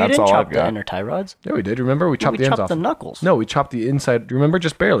 that's No, you that's didn't all chop I've the got. inner tie rods. Yeah, we did. Remember? We chopped We the ends chopped off. the knuckles. No, we chopped the inside. Remember?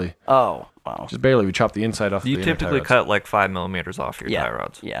 Just barely. Oh, wow. Just barely. We chopped the inside off You the inner tie typically rods. cut like 5 millimeters off your Yeah, tie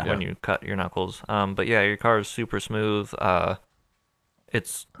rods yeah. when you cut your knuckles. But yeah, your car is super smooth.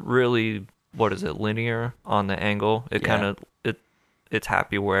 It's really, linear on the angle. It Yeah. kind of it's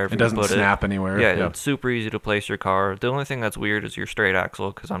happy wherever It doesn't you put snap anywhere. Yeah, it's super easy to place your car. The only thing that's weird is your straight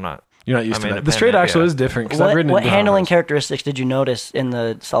axle because I'm not. You're not used I'm to that. The straight independent, axle yeah. is different because I've What, ridden in what different handling cars. characteristics did you notice in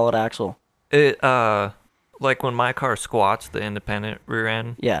the solid axle? It like when my car squats the independent rear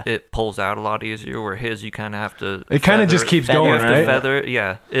end, Yeah. it pulls out a lot easier. Where his, you kind of have to. It kind of feather just keeps feather- going, You have to right? feather it.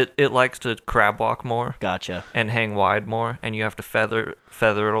 Yeah, it likes to crab walk more Gotcha. and hang wide more, and you have to feather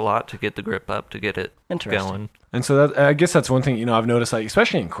it a lot to get the grip up to get it Interesting. going. And so that, I guess that's one thing, I've noticed, like,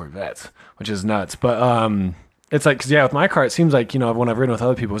 especially in Corvettes, which is nuts. But it's like, because, with my car, it seems like, when I've ridden with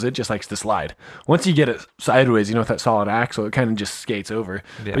other people, it just likes to slide. Once you get it sideways, with that solid axle, it kind of just skates over.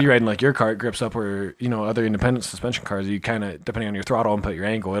 Yeah. But you're riding like your car, it grips up where, other independent suspension cars, you kind of, depending on your throttle input, your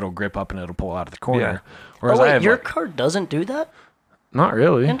angle, it'll grip up and it'll pull out of the corner. Yeah. Whereas Oh, wait, I have, your like, car doesn't do that? not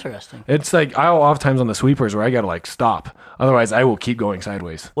really. Interesting. It's like, I'll have times on the sweepers where I got to, like, stop. Otherwise, I will keep going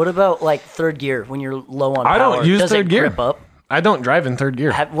sideways. What about, like, third gear when you're low on power? I don't use Does third it gear. grip up? I don't drive in third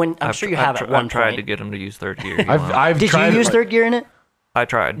gear. I'm sure you have at one I've tried point. to get him to use third gear. I've Did tried you it, use like- third gear in it? I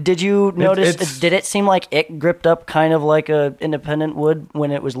tried. Did you notice? it's- Did it seem like it gripped up kind of like a independent would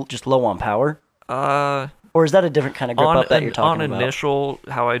when it was just low on power? Or is that a different kind of grip up that you're talking on about? initial,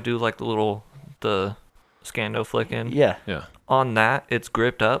 how I do like the scando flick in. Yeah. Yeah. On that, it's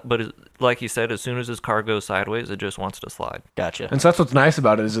gripped up, but like you said, as soon as his car goes sideways, it just wants to slide. Gotcha. And so that's what's nice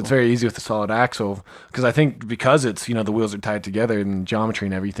about it is it's very easy with the solid axle because I think because it's the wheels are tied together and geometry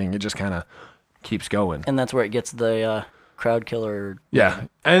and everything, it just kind of keeps going. And that's where it gets the crowd killer. Yeah,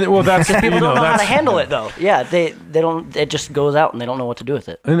 and well, that's People don't know how that's, to handle it though. Yeah, they don't. It just goes out and they don't know what to do with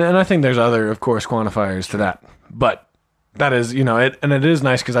it. And I think there's other, of course, quantifiers to that, but that is it, and it is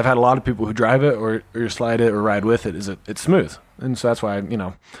nice because I've had a lot of people who drive it or slide it or ride with it. It's smooth, and so that's why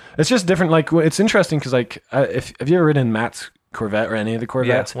it's just different. Like it's interesting because like if have you ever ridden Matt's Corvette or any of the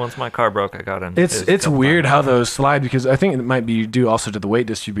Corvettes? Yeah, once my car broke, I got in. It's weird how those slide because I think it might be due also to the weight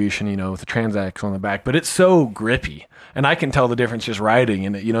distribution, with the transaxle on the back, but it's so grippy. And I can tell the difference just riding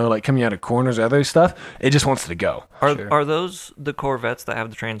in it, like coming out of corners or other stuff, it just wants to go. Are those the Corvettes that have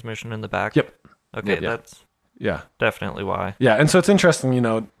the transmission in the back? Yep. Okay, Yep. that's Yeah. definitely why. Yeah. And so it's interesting,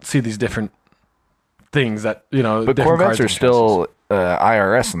 see these different things that But different Corvettes cars are and still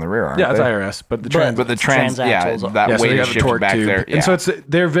IRS in the rear, aren't yeah, it's they? IRS, but the trans axles. that so they weight have a shift torque back tube. there. And so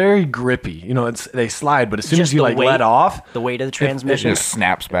they're very grippy. They slide, but as soon as you the weight, let off, the weight of the it transmission. just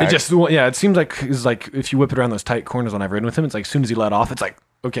snaps back. it seems like it's like if you whip it around those tight corners when I've ridden with him, it's like as soon as you let off, it's like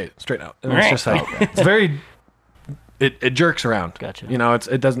okay, straight out. And it's just like it's very. It jerks around. Gotcha.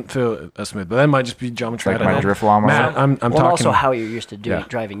 It doesn't feel as smooth, but that might just be geometry. like I don't my know. drift lawnmower. Matt, I'm well, talking. also how you're used to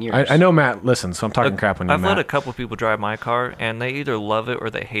driving yours. I know Matt listens, so I'm talking crap on you, I've Matt. let a couple people drive my car, and they either love it or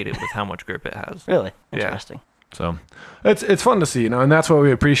they hate it with how much grip it has. Really Yeah. interesting. So it's fun to see, and that's why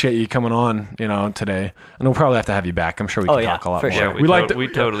we appreciate you coming on, today. And we'll probably have to have you back. I'm sure we can talk a lot for more. sure. Yeah, we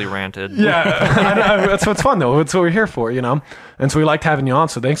totally ranted. Yeah, that's what's fun though. That's what we're here for, And so we liked having you on.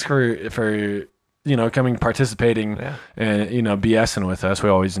 So thanks for coming, participating, and BSing with us. We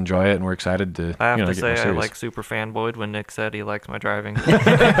always enjoy it, and we're excited to. I have to get say, more I serious. like super fanboyed when Nick said he likes my driving.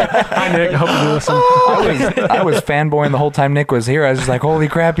 Hi Nick, hope you listen. I was fanboying the whole time Nick was here. I was just like, holy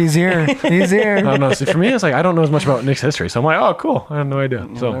crap, he's here. He's here. I don't know. See, for me, it's like I don't know as much about Nick's history, so I'm like, oh, cool. I have no idea.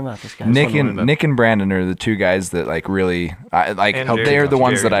 Learn So about this guy. Nick and Brandon are the two guys that like really like. And They're the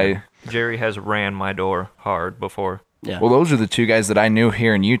ones that Jerry. I. Jerry has ran my door hard before. Yeah. Well, those are the two guys that I knew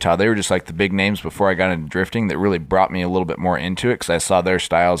here in Utah. They were just like the big names before I got into drifting that really brought me a little bit more into it because I saw their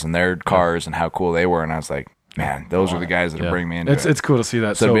styles and their cars and how cool they were, and I was like, man, those are the guys that bring me into it. it's cool to see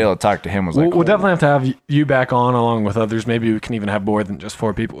that. So to be able to talk to him was like, we'll cool. definitely have to have you back on along with others. Maybe we can even have more than just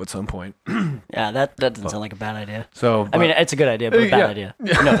 4 people at some point. Yeah, that doesn't sound like a bad idea. So I mean, it's a good idea, but a bad yeah. idea.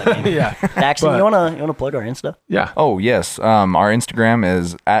 You know what I mean? yeah, Daxton, But- you wanna plug our Insta? yeah. Oh, yes. Our Instagram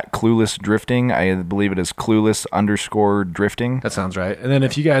is at Clueless Drifting. I believe it is Clueless_drifting. That sounds right. And then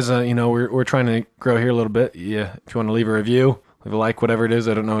if you guys, we're trying to grow here a little bit. Yeah, if you want to leave a review, leave a like, whatever it is.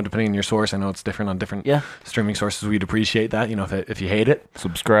 I don't know, depending on your source. I know it's different on different streaming sources. We'd appreciate that. If you hate it,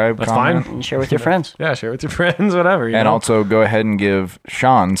 Subscribe, that's comment. fine. And share with your friends. Yeah, share with your friends, whatever. And also go ahead and give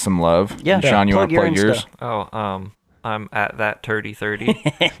Sean some love. Yeah. Sean, you want Plug to your plug Insta. yours? Oh, I'm at that 3030.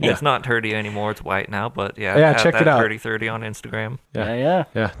 It's not 30 anymore. It's white now, but Yeah, at check that it out. 3030 on Instagram. Yeah.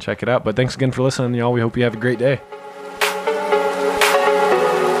 Yeah, check it out. But thanks again for listening, y'all. We hope you have a great day.